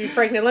possibly be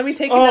pregnant. Let me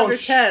take another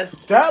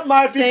test. That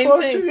might be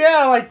close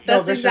to, like,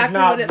 no, this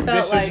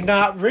is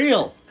not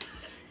real.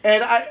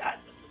 And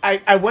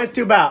I went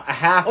through about a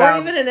half hour. Or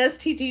even an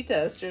STD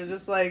test. You're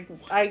just like,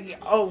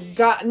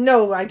 God,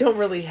 no, I don't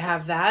really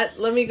have that.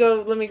 Let me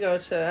go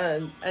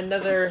to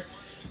another.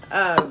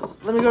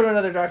 Let me go to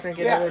another doctor and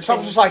get another. So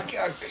I'm just like,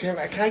 can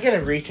I get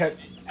a retest?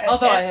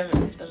 Although I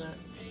haven't done that.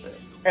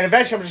 And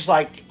eventually I'm just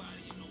like,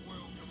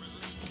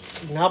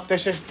 nope,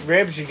 this is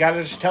Ribbz. You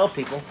gotta just tell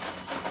people.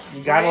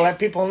 You gotta let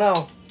people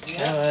know.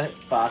 Yeah.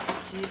 Fuck.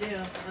 You do,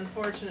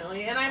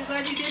 unfortunately. And I'm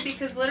glad you did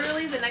because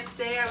literally the next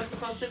day I was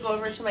supposed to go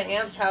over to my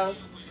aunt's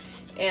house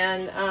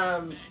and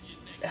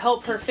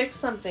help her fix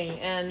something.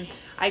 And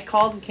I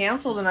called and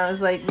canceled and I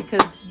was like,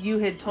 because you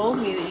had told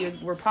me that you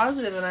were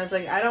positive, and I was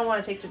like, I don't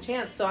want to take the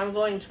chance. So I'm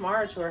going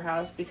tomorrow to her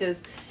house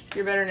because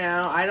you're better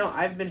now.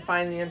 I've been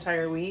fine the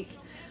entire week.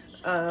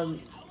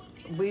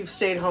 We've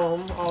stayed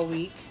home all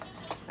week.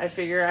 I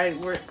figure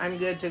I'm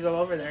good to go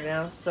over there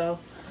now. So,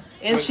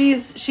 and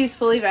she's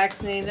fully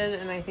vaccinated,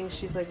 and I think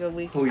she's like a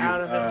week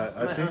out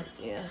of it.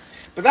 Yeah.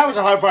 But that was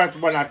the hard part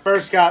when I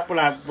first got when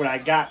I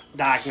got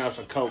diagnosed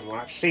with COVID. When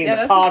I seen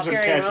the positive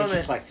test, it's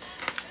just like,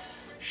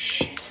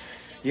 shit.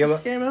 Yeah,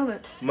 scary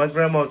moment. My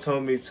grandma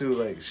told me too.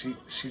 Like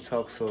she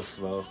talks so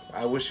slow.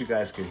 I wish you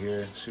guys could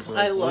hear. She was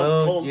like, I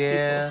love old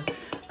people.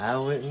 I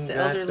went and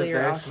got the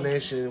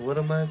vaccination. Awesome. What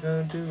am I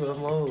gonna do?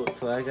 I'm old,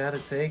 so I gotta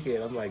take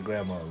it. I'm like,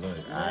 Grandma, look,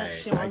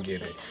 I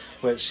get it.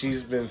 But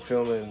she's been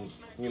feeling,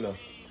 Yeah.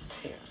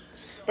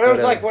 But it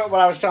was like what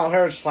I was telling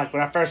her. It's like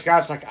when I first got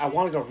it, it's like I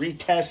want to go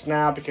retest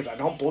now because I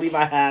don't believe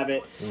I have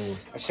it.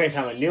 At the same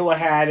time, I knew I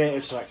had it.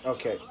 It's like,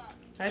 okay.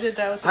 I did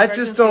that with the I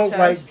just don't test.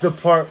 like the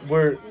part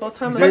where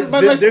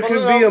there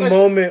can be a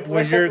moment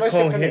when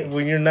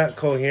you're not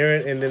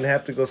coherent and then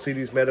have to go see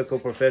these medical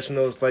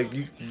professionals. Like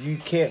you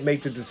can't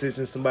make the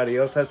decision; somebody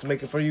else has to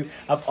make it for you.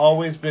 I've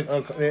always been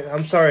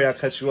I'm sorry I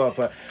cut you off,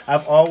 but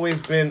I've always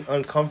been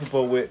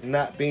uncomfortable with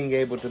not being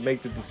able to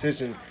make the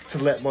decision to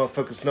let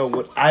motherfuckers know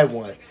what I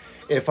want.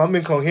 If I'm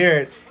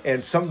incoherent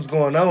and something's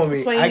going on with me,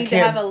 that's why you need to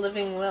have a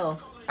living will.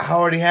 I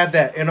already have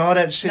that and all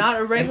that shit. Not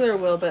a regular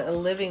will, but a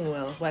living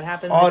will. What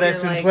happens? All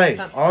that's in play.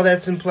 All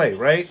that's in play,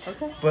 right?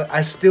 Okay. But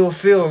I still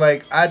feel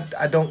like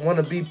I don't want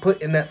to be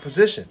put in that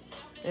position.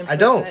 I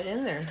don't. That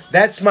in there.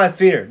 That's my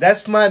fear.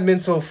 That's my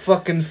mental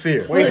fucking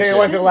fear. What do you think I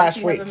went through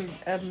last week?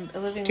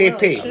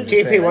 TP, what do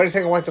you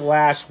think I went through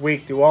last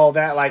week through all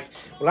that? Like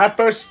when I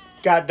first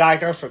got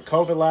diagnosed with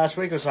COVID last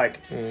week, it was like.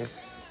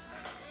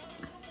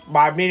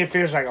 My immediate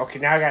fear was like, okay,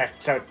 now I gotta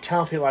start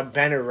telling people I've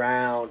been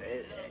around.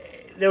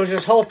 There was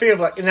this whole fear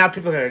of like, now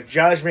people are gonna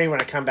judge me when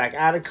I come back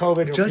out of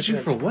COVID. Judge you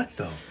for what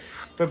though?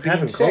 For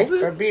being sick. COVID?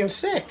 For being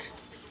sick.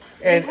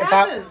 And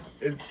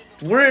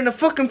we're in a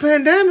fucking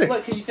pandemic.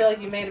 What? Because you feel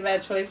like you made a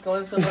bad choice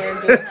going somewhere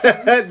and doing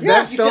something?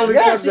 That's the only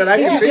part that I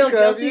can think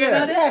of.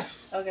 Yeah.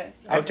 Yes. Okay.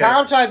 At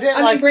times I did.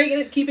 I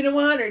mean, keeping it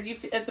 100. You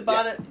at the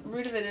bottom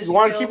root of it is. You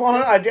want to keep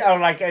 100? I did.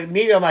 I'm like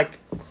immediately. I'm like.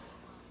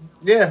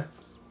 Yeah.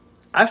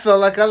 I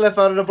felt like I left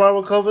out of the bar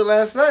with COVID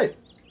last night.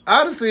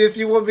 Honestly, if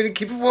you want me to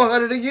keep it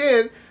 100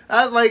 again,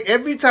 I like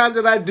every time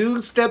that I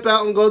do step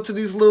out and go to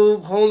these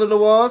little hole in the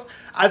walls,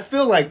 I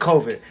feel like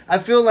COVID. I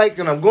feel like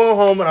when I'm going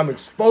home and I'm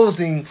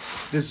exposing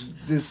this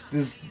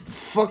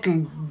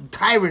fucking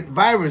tyrant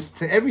virus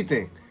to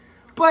everything.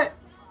 But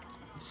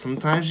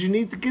sometimes you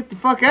need to get the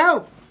fuck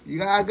out.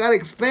 I gotta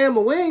expand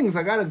my wings.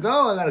 I gotta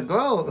go.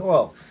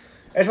 Well,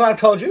 that's what I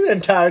told you the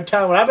entire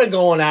time when I've been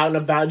going out and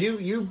about.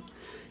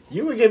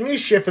 You were giving me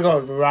shit for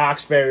going to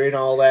Roxbury and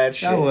all that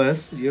shit. I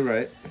was. You're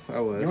right. I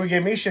was. You were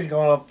giving me shit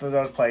going up for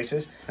those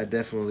places. I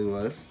definitely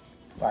was.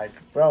 Like,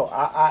 bro,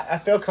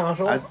 I feel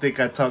comfortable. I think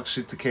I talked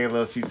shit to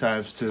Kayla a few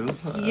times, too.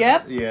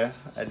 Yep. Yeah,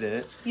 I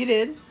did. You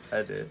did.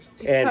 I did.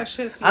 And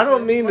I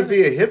don't mean to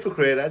be a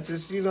hypocrite. I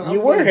just, you know. You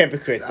were a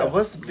hypocrite, though.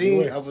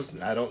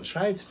 I don't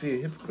try to be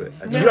a hypocrite.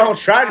 You don't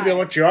try to be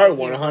what you are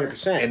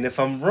 100%. And if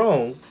I'm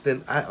wrong,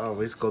 then I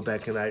always go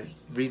back and I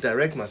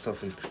redirect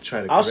myself and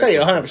try to I'll say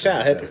you're 100%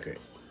 a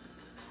hypocrite.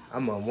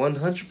 I'm a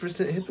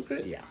 100%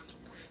 hypocrite? Yeah.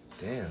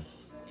 Damn.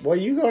 Well,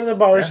 you go to the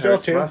bars still,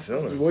 too. My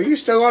feelings. Well, you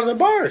still go to the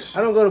bars.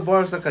 I don't go to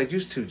bars like I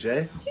used to,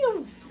 Jay.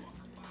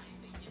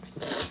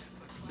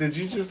 Did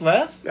you just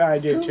laugh? Yeah, I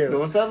did, too.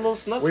 Was that a little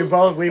snuffle? We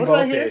both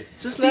did.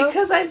 Just now?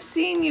 Because I've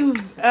seen you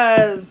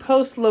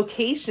post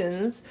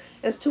locations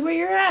as to where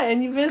you're at,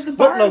 and you've been at the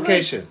bar. What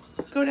location?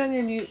 Go down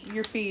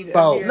your feed.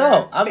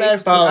 No, I'm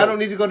asking. I don't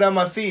need to go down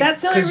my feed.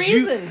 That's the only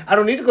reason. I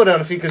don't need to go down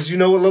the feed because you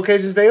know what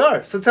locations they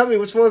are. So tell me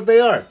which ones they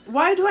are.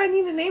 Why do I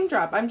need a name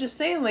drop? I'm just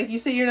saying, like you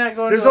say, you're not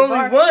going. There's to a only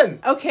bar. one.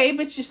 Okay,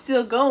 but you're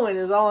still going.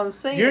 Is all I'm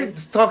saying. You're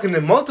talking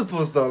in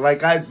multiples though.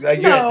 Like you're at this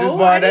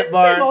bar, I that didn't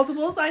bar. say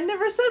multiples. I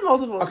never said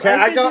multiples. Okay,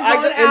 I go.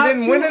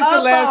 And then when is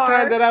the last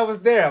time that I was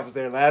there? I was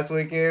there last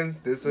weekend.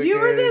 This weekend. You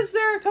were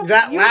there a couple.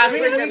 That you last were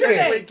there weekend.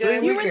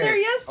 yesterday. You were there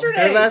yesterday. I was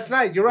there last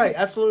night. You're right.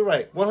 Absolutely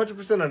right.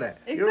 100% on that.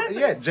 Exactly.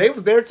 Yeah, Jay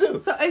was there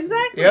too. So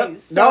exactly. Yep.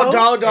 So,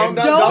 Don't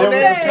There was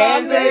a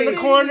panda in the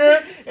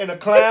corner and a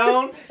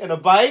clown and a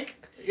bike.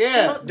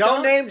 Yeah.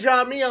 Don't name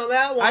drop me on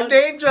that one. I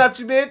name dropped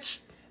you, bitch.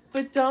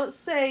 But don't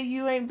say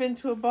you ain't been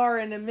to a bar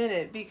in a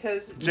minute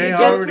because Jay you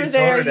just already were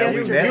there told her that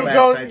we yesterday. met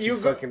last night, you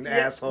fucking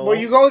asshole. Well,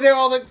 you go there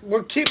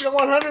we're keeping it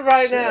 100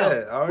 right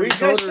now. We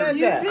just said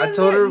that. I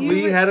told her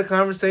we had a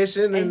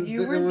conversation and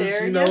you were it was,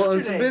 there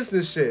on some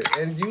business shit.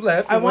 And you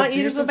left. I want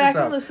you to go back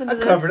and listen to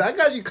this. I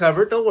got you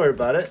covered. Don't worry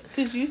about it.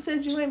 Because you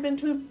said you ain't been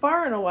to a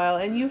bar in a while,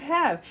 and you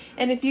have.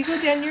 And if you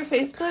go down your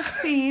Facebook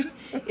feed,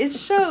 it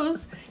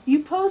shows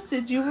you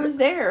posted you were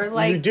there.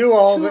 Like you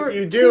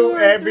do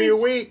every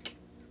week.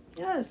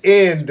 Yes.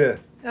 End.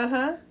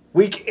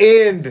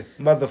 Weekend,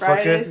 motherfucker.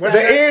 Friday,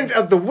 the end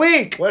of the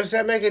week. What does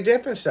that make a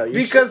difference, though?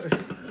 Because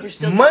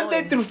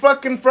Monday through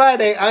fucking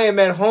Friday, I am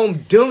at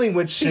home dealing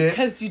with shit.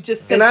 Because you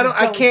just said and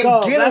I can't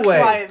go. get That's away.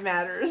 That's why it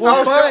matters.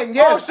 Well, fine,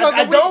 yes.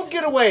 I don't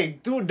get away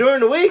during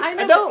the week.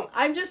 I don't.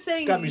 I'm just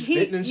saying. Got me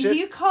spitting and shit.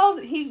 He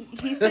called.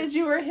 He said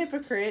you were a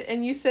hypocrite,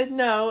 and you said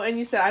no, and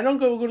you said I don't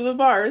go to the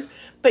bars,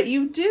 but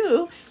you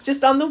do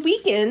just on the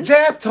weekend.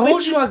 Jab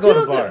told you I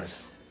go to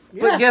bars.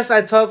 Yeah. But yes,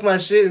 I talk my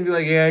shit and be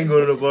like, yeah, I ain't go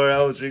to the bar. I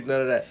don't drink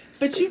none of that.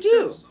 But you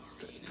do.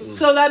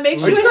 So that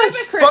makes you a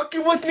hypocrite.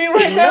 Fucking with me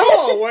right now?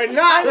 No, we're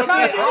not. I'm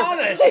We're being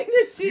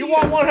honest. You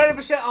want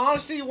 100%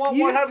 honesty? You want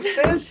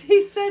 100%?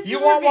 He said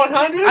you want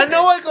 100? I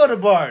know I go to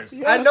bars.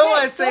 I know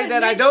I say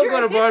that I don't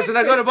go to bars and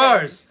I go to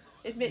bars.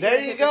 There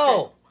you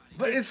go.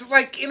 But it's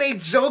like in a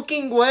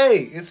joking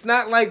way. It's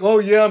not like, oh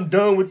yeah, I'm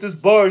done with this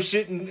bar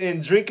shit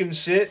and drinking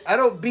shit. I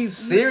don't be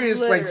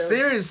serious, like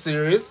serious.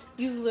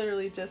 You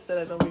literally just said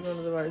I don't be going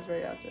to the bars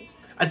very often.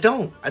 I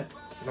don't.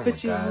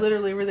 But you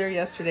literally were there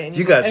yesterday. And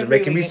you guys are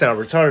making me sound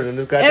retarded in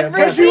this goddamn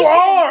podcast. You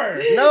are!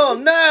 No,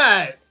 I'm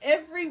not.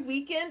 Every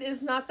weekend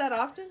is not that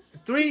often?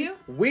 3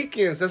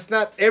 weekends. That's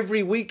not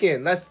every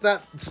weekend. That's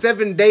not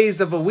 7 days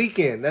of a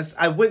weekend.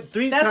 I went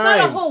 3 times. That's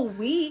not a whole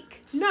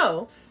week.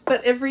 No.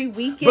 But every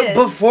weekend. But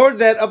before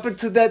that, up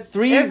until that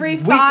 3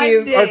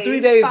 weekends or 3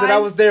 days that I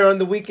was there on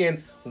the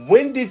weekend,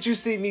 when did you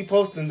see me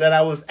posting that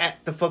I was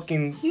at the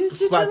fucking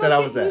spot that I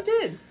was at? You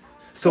did.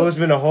 So it's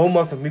been a whole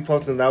month of me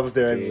posting that I was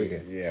there every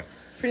weekend. Yeah.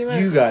 Pretty much.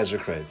 You guys are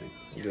crazy.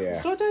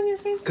 Yeah. Go down your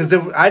Facebook. Because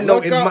I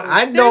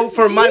know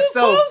for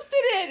myself. You posted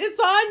it. It's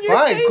on your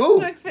Facebook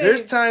cool. Page.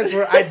 There's times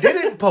where I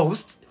didn't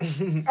post.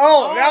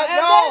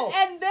 No.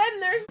 And then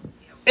there's.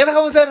 And I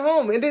was at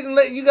home and didn't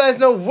let you guys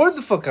know where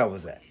the fuck I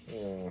was at.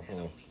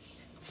 Mm-hmm.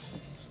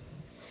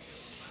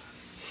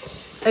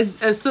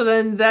 And so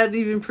then that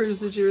even proves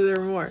that you were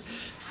there more.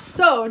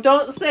 So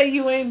don't say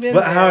you ain't been.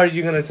 But there. how are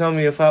you gonna tell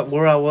me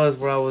where I was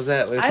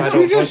at if I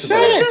don't post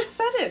about it? You just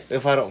said it.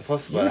 If I don't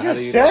post about it, how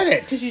do you said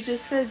it? Because you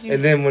just said you.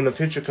 And then when the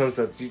picture comes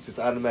up, you just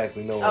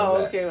automatically know where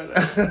I'm at. Okay,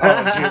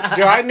 whatever.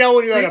 Dude, I know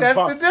when you're See, at a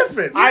bar. that's the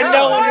difference. I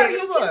know when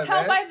you can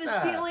tell by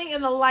the ceiling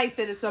and the light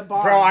that it's a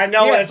bar. Bro, I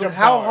know it's a bar.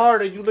 How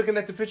hard are you looking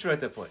at the picture at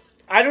that point?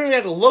 I don't even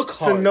have to look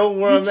hard. To know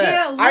where I'm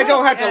at. I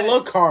don't have to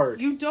look hard.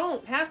 You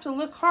don't have to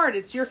look hard.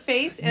 It's your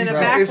face and a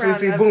background.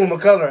 See, boom, a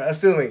color, a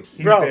ceiling.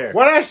 He's there.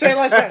 What I say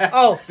last night?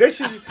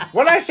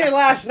 What I say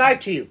last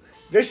night to you.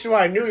 This is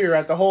why I knew you were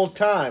at the whole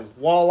time.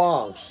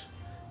 Wall-longs.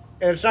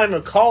 And it's not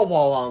even called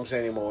wall-longs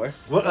anymore.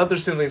 What other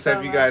ceilings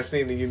have you guys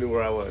seen that you knew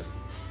where I was?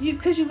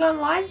 Because you've gone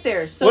live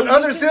there. So what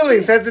other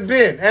ceilings has it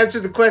been? Answer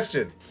the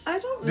question. I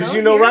don't know. Did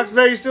you know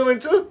Roxbury's ceiling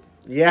too?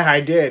 Yeah, I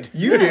did.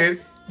 You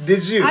did.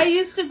 Did you? I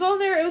used to go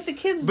there with the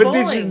kids But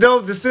bowling. did you know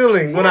the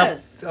ceiling?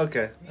 Yes.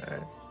 Okay. All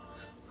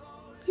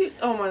right.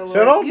 Oh my lord.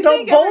 So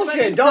don't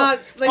bullshit. Not,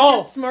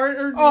 like, smart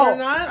or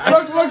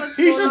not? Look,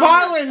 he's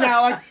smiling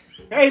now. Like,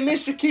 hey,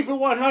 Mr. Keep it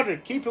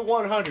 100. Keep it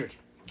 100.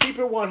 Keep keep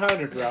it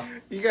 100, bro.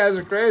 You guys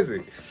are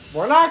crazy.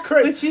 We're not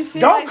crazy.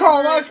 Don't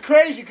call us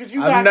crazy because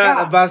you got I'm not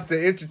caught. about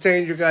to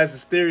entertain your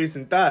guys' theories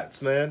and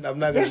thoughts, man. I'm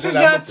not going to do This is that.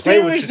 I'm not gonna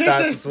play theories. with your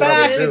thoughts. This is What I'm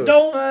facts. gonna do.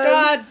 Don't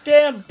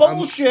goddamn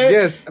bullshit.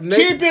 Yes.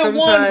 Keep it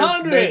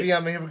 100. Maybe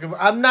I'm a hypocrite.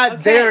 I'm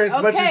not there as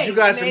much as you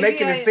guys are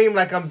making it seem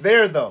like I'm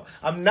there, though.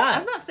 I'm not.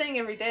 I'm not saying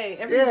every day.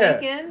 Every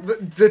weekend.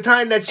 But the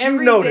time that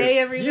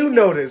you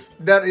noticed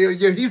that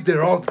he's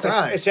there all the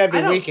time. It's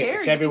every weekend. Care.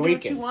 It's every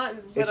weekend.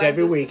 It's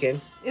every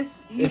weekend.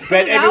 It's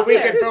been every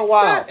weekend for a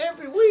while.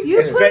 Every weekend.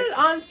 You put it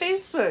on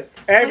Facebook.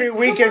 Every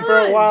weekend for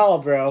a while,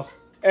 bro.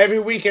 Every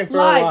weekend for a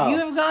while. You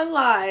have gone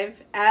live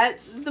at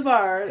the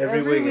bar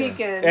every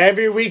weekend.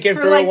 Every weekend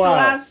for like a while. The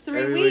last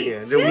 3 weeks.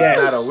 Weekend. There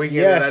was not a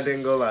weekend that I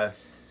didn't go live.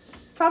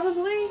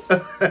 Probably.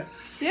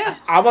 Yeah.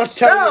 I'm going to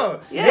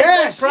tell you.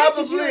 Yes,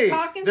 probably.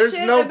 There's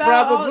no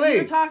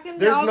probably.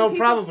 There's no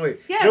probably.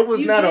 Yes, there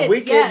was not a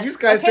weekend. Yes. You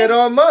guys said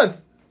all month.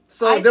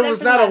 So there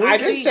was not a weekend. I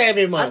didn't say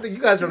every month. You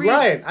guys are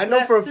lying. I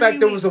know for a fact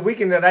there was a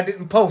weekend that I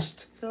didn't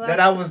post. That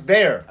I was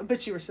there.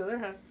 But you were still there,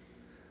 huh?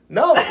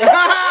 No. No,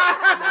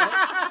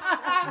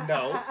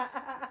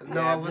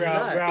 I was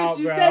not. Because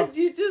you said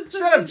you just...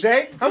 Shut up,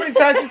 Jay. How many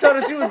times you told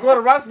us you was going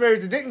to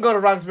Roxbury's and didn't go to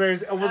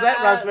Roxbury's and was at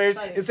Roxbury's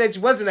and said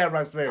you wasn't at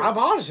Roxbury's? I'm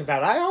honest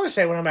about it. I always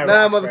say when I'm at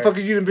Roxbury's. Nah,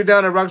 motherfucker, you didn't be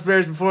down at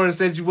Roxbury's before and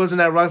said you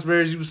wasn't at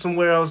Roxbury's. You was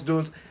somewhere else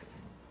doing...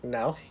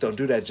 No. Don't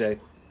do that, Jay.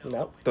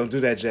 No. Don't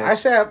do that, Jay.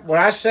 When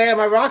I say I'm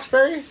at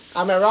Roxbury,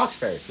 I'm at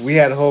Roxbury. We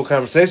had a whole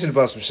conversation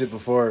about some shit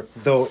before,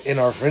 though, in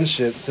our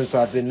friendship, since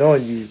I've been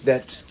knowing you,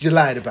 that you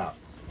lied about.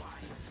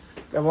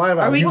 I'm lying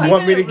about. You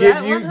want me to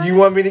give you? You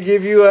want me to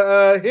give you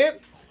a hint?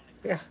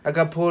 Yeah, I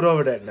got pulled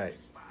over that night.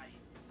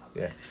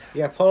 Yeah.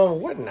 You got pulled over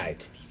what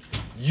night?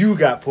 You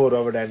got pulled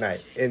over that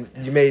night, and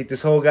you made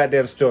this whole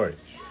goddamn story.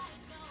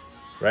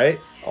 Right?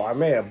 Oh, I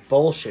made a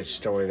bullshit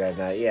story that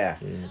night. Yeah.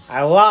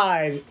 I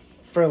lied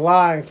for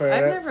lying for.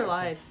 I've never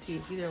lied to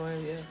either one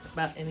of you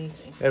about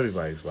anything.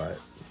 Everybody's lied.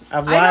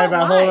 I've lied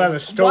about a whole other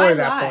story at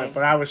that point,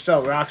 but I was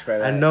still at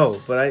Roxbury. I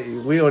know, but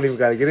we don't even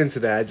got to get into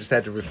that. I just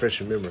had to refresh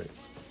your memory.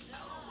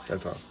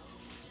 That's all.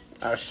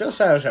 I still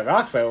said I was at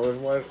Roxbury. I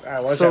was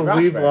at Roxbury. So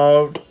we've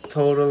all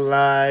told a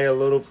lie, a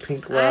little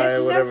pink lie,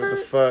 whatever the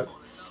fuck.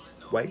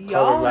 White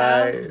collar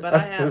lie. But I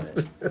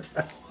haven't.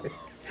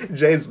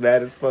 Jay's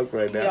mad as fuck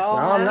right now. Y'all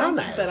I'm not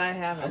mad. But I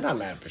haven't. I'm not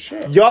mad for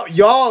shit. You all.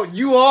 Why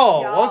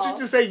don't you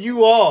just say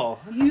you all?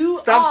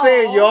 Stop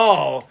saying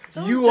y'all.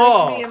 Don't you judge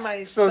all. me in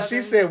my so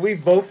she said we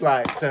both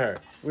lied to her.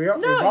 We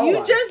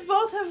just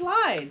both have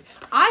lied.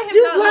 I have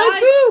you not lied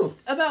too.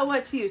 About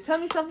what to you? Tell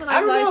me something I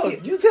I've lied know. to you.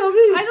 You tell me.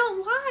 I don't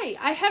lie.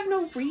 I have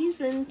no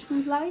reason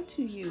to lie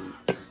to you.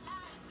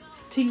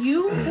 To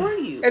you or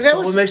you. And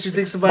what makes you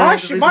think somebody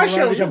my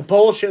shit was a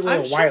bullshit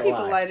little white lie. I'm sure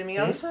people lie to me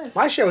all the time.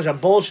 My shit was a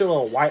bullshit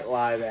little white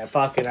lie that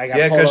fucking I got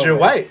pulled over. Yeah, because you're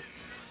white.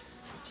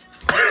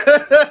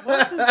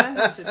 What does that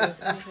have to do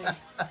with anything?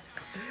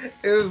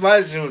 It was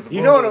my shit was a bullshit.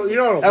 You know what a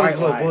white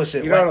lie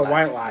bullshit. You know what a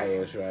white lie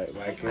is, right?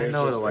 Like I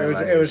know what a white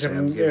lie is. It was a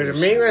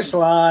meaningless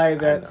lie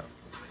that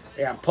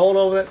got pulled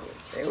over.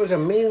 It was a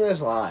meaningless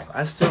lie.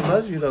 I still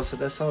love you though, so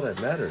that's all that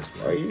matters,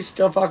 man. Well, you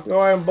still fucking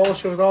going and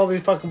bullshit with all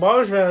these fucking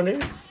bars around here.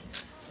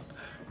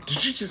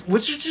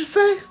 What'd you just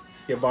say?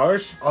 Your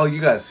bars? Oh, you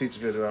guys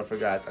featured it. I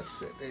forgot. I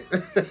thought you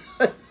said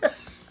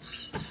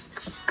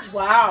it.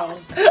 Wow.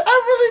 I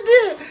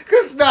really did.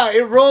 Cause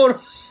it rolled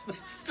off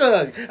his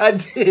tongue. I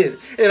did,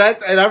 and I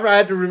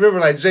had to remember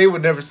like Jay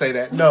would never say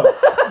that. No.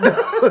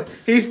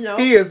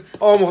 He has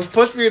almost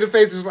pushed me in the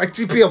face. It's like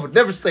TP, I would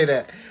never say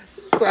that.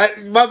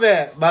 My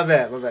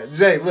bad.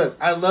 Jay, look,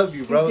 I love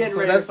you, bro.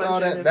 So that's all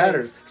that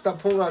matters. Stop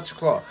pulling out your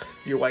claw,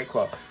 your white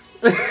claw.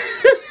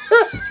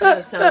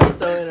 That sounds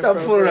so inappropriate. Stop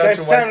pulling out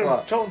your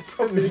white claw.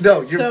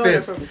 No, your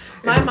fist.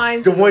 My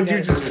mind's the one you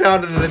just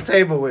pounded on the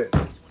table with.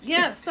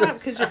 Yeah, stop,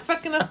 because you're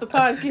fucking up the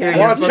podcast.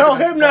 Well, tell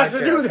him not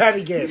to do that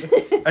again.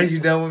 Are you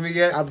done with me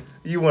yet?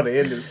 You want to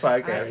end this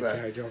podcast?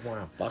 I don't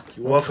want to fuck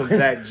you. Welcome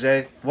back,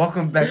 Jay.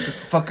 Welcome back to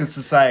fucking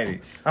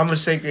society. I'm going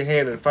to shake your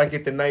hand, and if I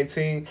get to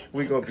 19,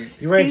 we're going to be...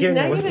 You ain't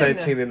getting... What's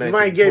 19 and 19? You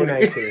might get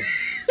 19.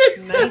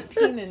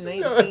 19 and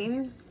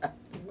 19?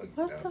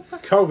 What the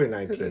fuck?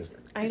 COVID-19.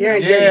 I know.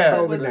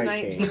 Yeah. It was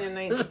 19 and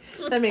 19.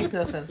 That makes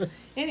no sense.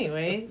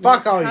 Anyway.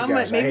 Fuck all you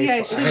guys. Maybe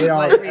I should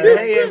I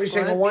hate every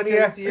single one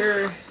of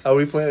you. Are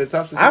we playing the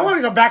top? I want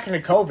to go back into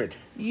COVID.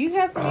 You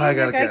have the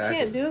music. I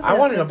can't do it. I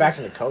want to go back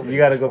into COVID. You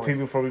got to go pee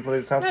before we play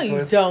the top? No,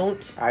 you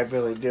don't. I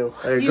really do.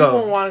 You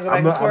won't want to go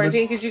back to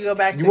quarantine because you go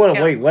back to... You want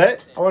to wait,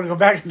 what? I want to go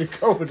back into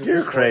COVID.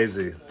 You're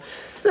crazy.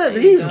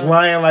 He's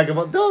lying like a...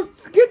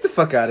 Don't get the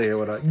fuck out of here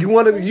with her.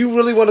 You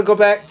really want to go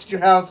back to your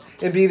house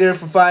and be there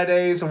for 5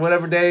 days or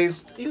whatever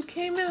days? You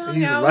came in and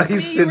hung out with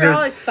me. You were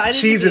all excited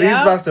cheesing. To be He's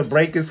out. about to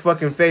break his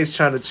fucking face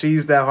trying to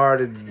cheese that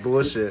hard and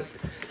bullshit.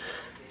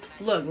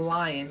 Look,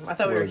 lying. I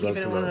thought we were keeping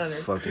it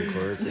 100. Fucking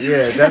course.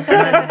 Yeah, that's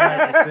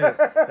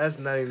 99%. That's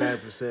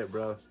 99%,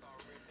 bro.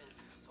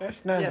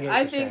 That's 98%. Yeah,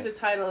 I think the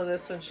title of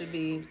this one should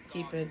be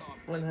Keep It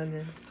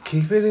 100.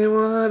 Keep it in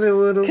 100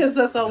 with them. Because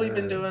that's all we've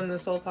been doing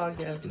this whole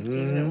podcast. Is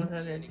keeping it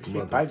 100.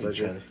 Keep biting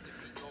each other.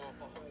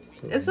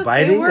 It's okay.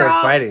 Biting We're or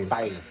all fighting?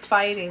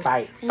 Fighting.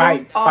 Fight.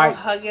 All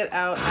hug it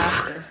out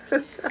after.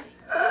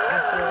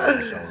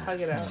 Hug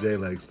it out. Jay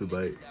likes to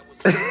bite.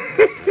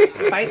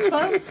 Fight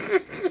Club?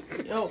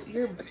 Oh,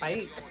 you're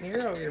bite.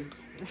 You're over here.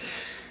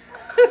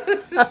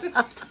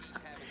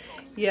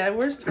 Yeah,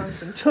 where's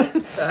Thompson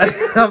Twins?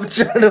 I'm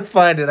trying to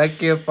find it. I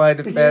can't find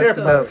it fast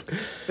enough.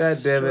 God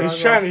damn it.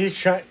 He's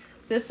trying.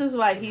 This is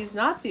why he's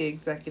not the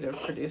executive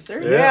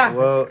producer. Yeah.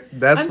 Well,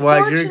 that's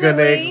why you're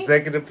gonna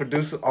executive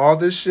produce all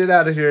this shit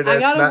out of here. That's I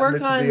gotta not work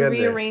meant to on be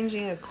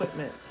rearranging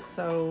equipment.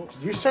 So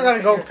you still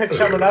gotta go pick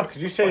someone up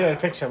because you said you had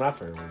to pick someone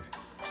up earlier.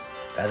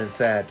 I didn't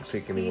say I had to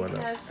pick anyone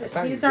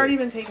up. He's already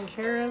been taken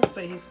care of,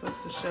 but he's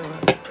supposed to show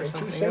up or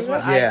something. That's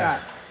what I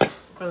got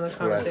from the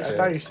conversation. I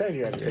thought you said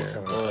you had to pick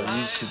someone up. Well,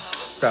 you should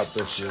stop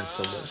listening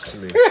so much to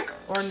me.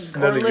 or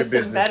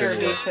listen better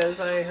because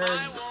I heard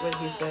what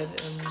he said.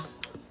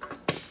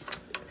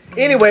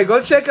 Anyway,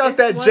 go check out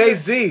that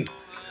Jay-Z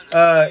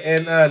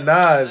and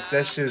Nas.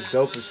 That shit's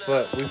dope as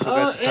fuck. We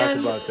forgot to talk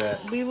about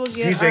that. We will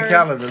get DJ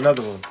Khaled,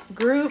 another one.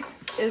 Group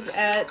is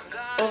at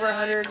over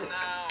 100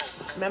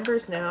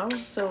 members now,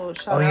 so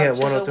shout out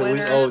to the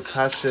winners.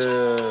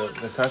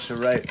 Natasha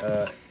Wright,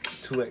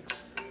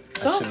 2X.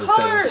 Don't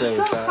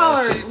call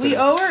her. We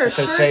owe her a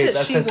shirt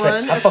that she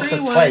won, a free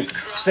one.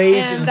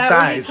 And that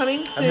will be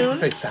coming soon. I meant to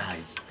say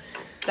size.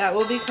 That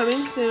will be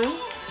coming soon.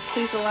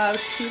 Please allow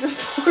 2 to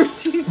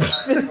 14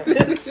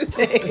 business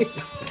days.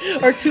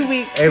 Or 2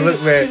 weeks. Hey,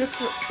 look, man.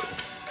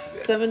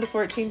 7 to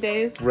 14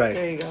 days. Right.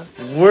 There you go.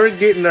 We're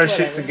getting our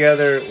shit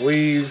together.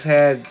 We've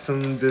had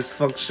some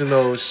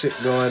dysfunctional shit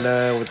going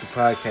on with the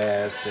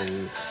podcast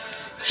and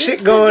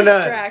shit going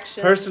on.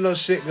 Personal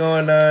shit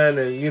going on,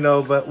 and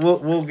but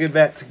we'll get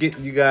back to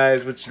getting you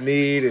guys what you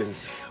need and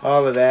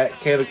all of that.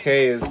 Kayla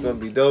K is gonna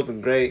be dope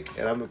and great,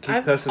 and I'm gonna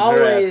keep cussing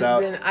her ass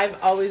out. I've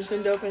always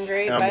been dope and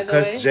great. And by I'm the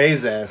gonna way. cuss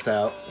Jay's ass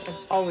out. I've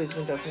always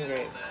been dope and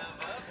great.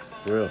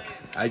 For real.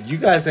 You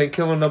guys ain't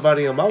killing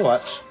nobody on my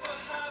watch.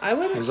 I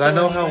wouldn't. Because I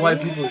know how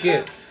white people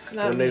get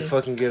when they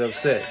fucking get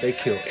upset. They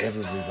kill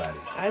everybody.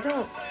 I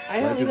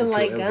don't even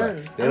like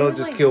guns. They don't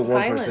just kill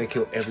one person. They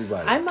kill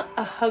everybody. I'm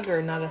a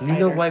hugger, not a fighter. You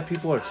know white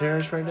people are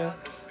terrorists right now?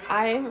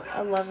 I'm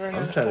a lover,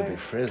 not a fighter. I'm trying to be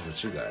friends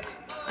with you guys.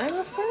 I'm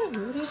a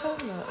friend. What are you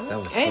talking about? That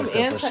was fucked up.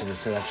 I shouldn't have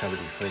said I'm trying to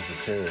be friends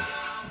with terrorists.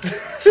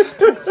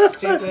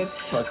 Stupid.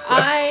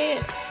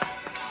 I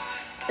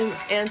am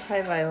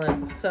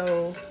anti-violence,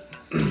 so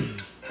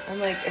I'm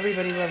like,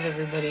 everybody love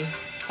everybody.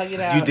 Hug it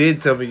out. You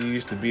did tell me you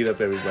used to beat up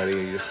everybody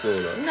in your school,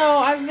 though. No,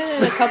 I've been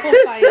in a couple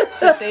fights,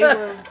 but they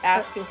were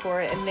asking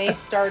for it, and they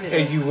started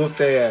it. And you whooped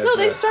their ass. No,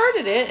 they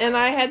started it, and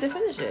I had to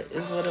finish it,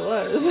 is what it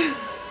was.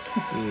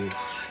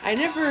 I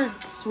never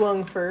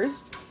swung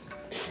first.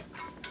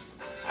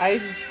 I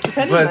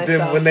defended myself. But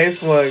then when they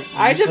swung,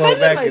 you swung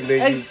back and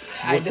then you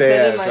whooped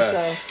their ass.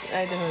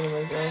 I defended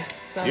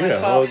myself. You're a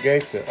whole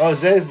gangster. Oh,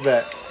 Jay's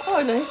back.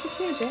 Oh, nice to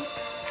see you, Jay.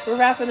 We're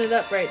wrapping it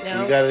up right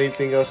now. You got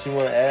anything else you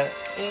want to add?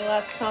 Any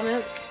last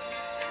comments?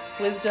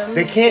 Wisdom?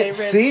 They can't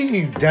see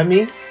you,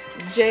 dummy.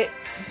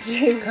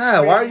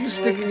 God, why are you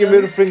sticking your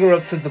middle finger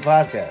up to the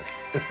podcast?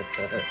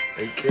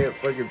 They can't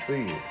fucking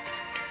see you.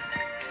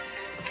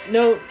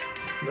 No.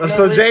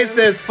 So Jay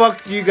says,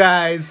 fuck you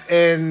guys,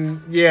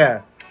 and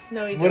yeah.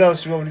 No, he doesn't. What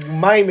else you want me to do?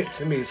 Mime it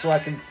to me so I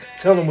can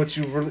tell him what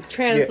you really...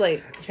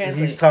 Translate.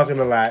 He's talking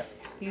a lot.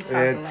 You talk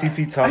a lot.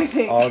 TP talks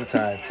all the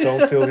time.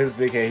 Don't feel his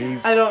big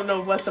head. I don't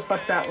know what the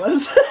fuck that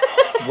was.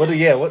 What?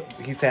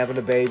 He's having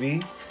a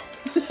baby.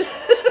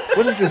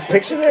 What is this,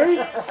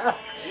 Pictionary?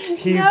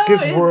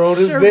 His world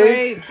is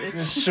big.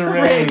 It's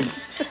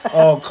charades.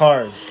 Oh,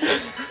 cards.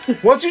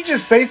 Why don't you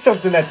just say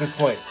something at this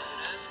point?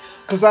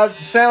 Because I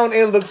sound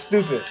and look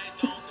stupid.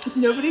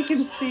 Nobody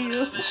can see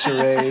you.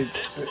 Charades.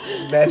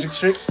 Magic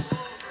trick.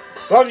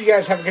 Love you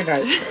guys. Have a good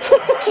night.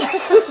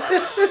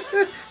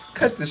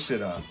 Cut this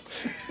shit off.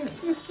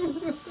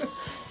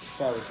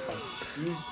 That was fun.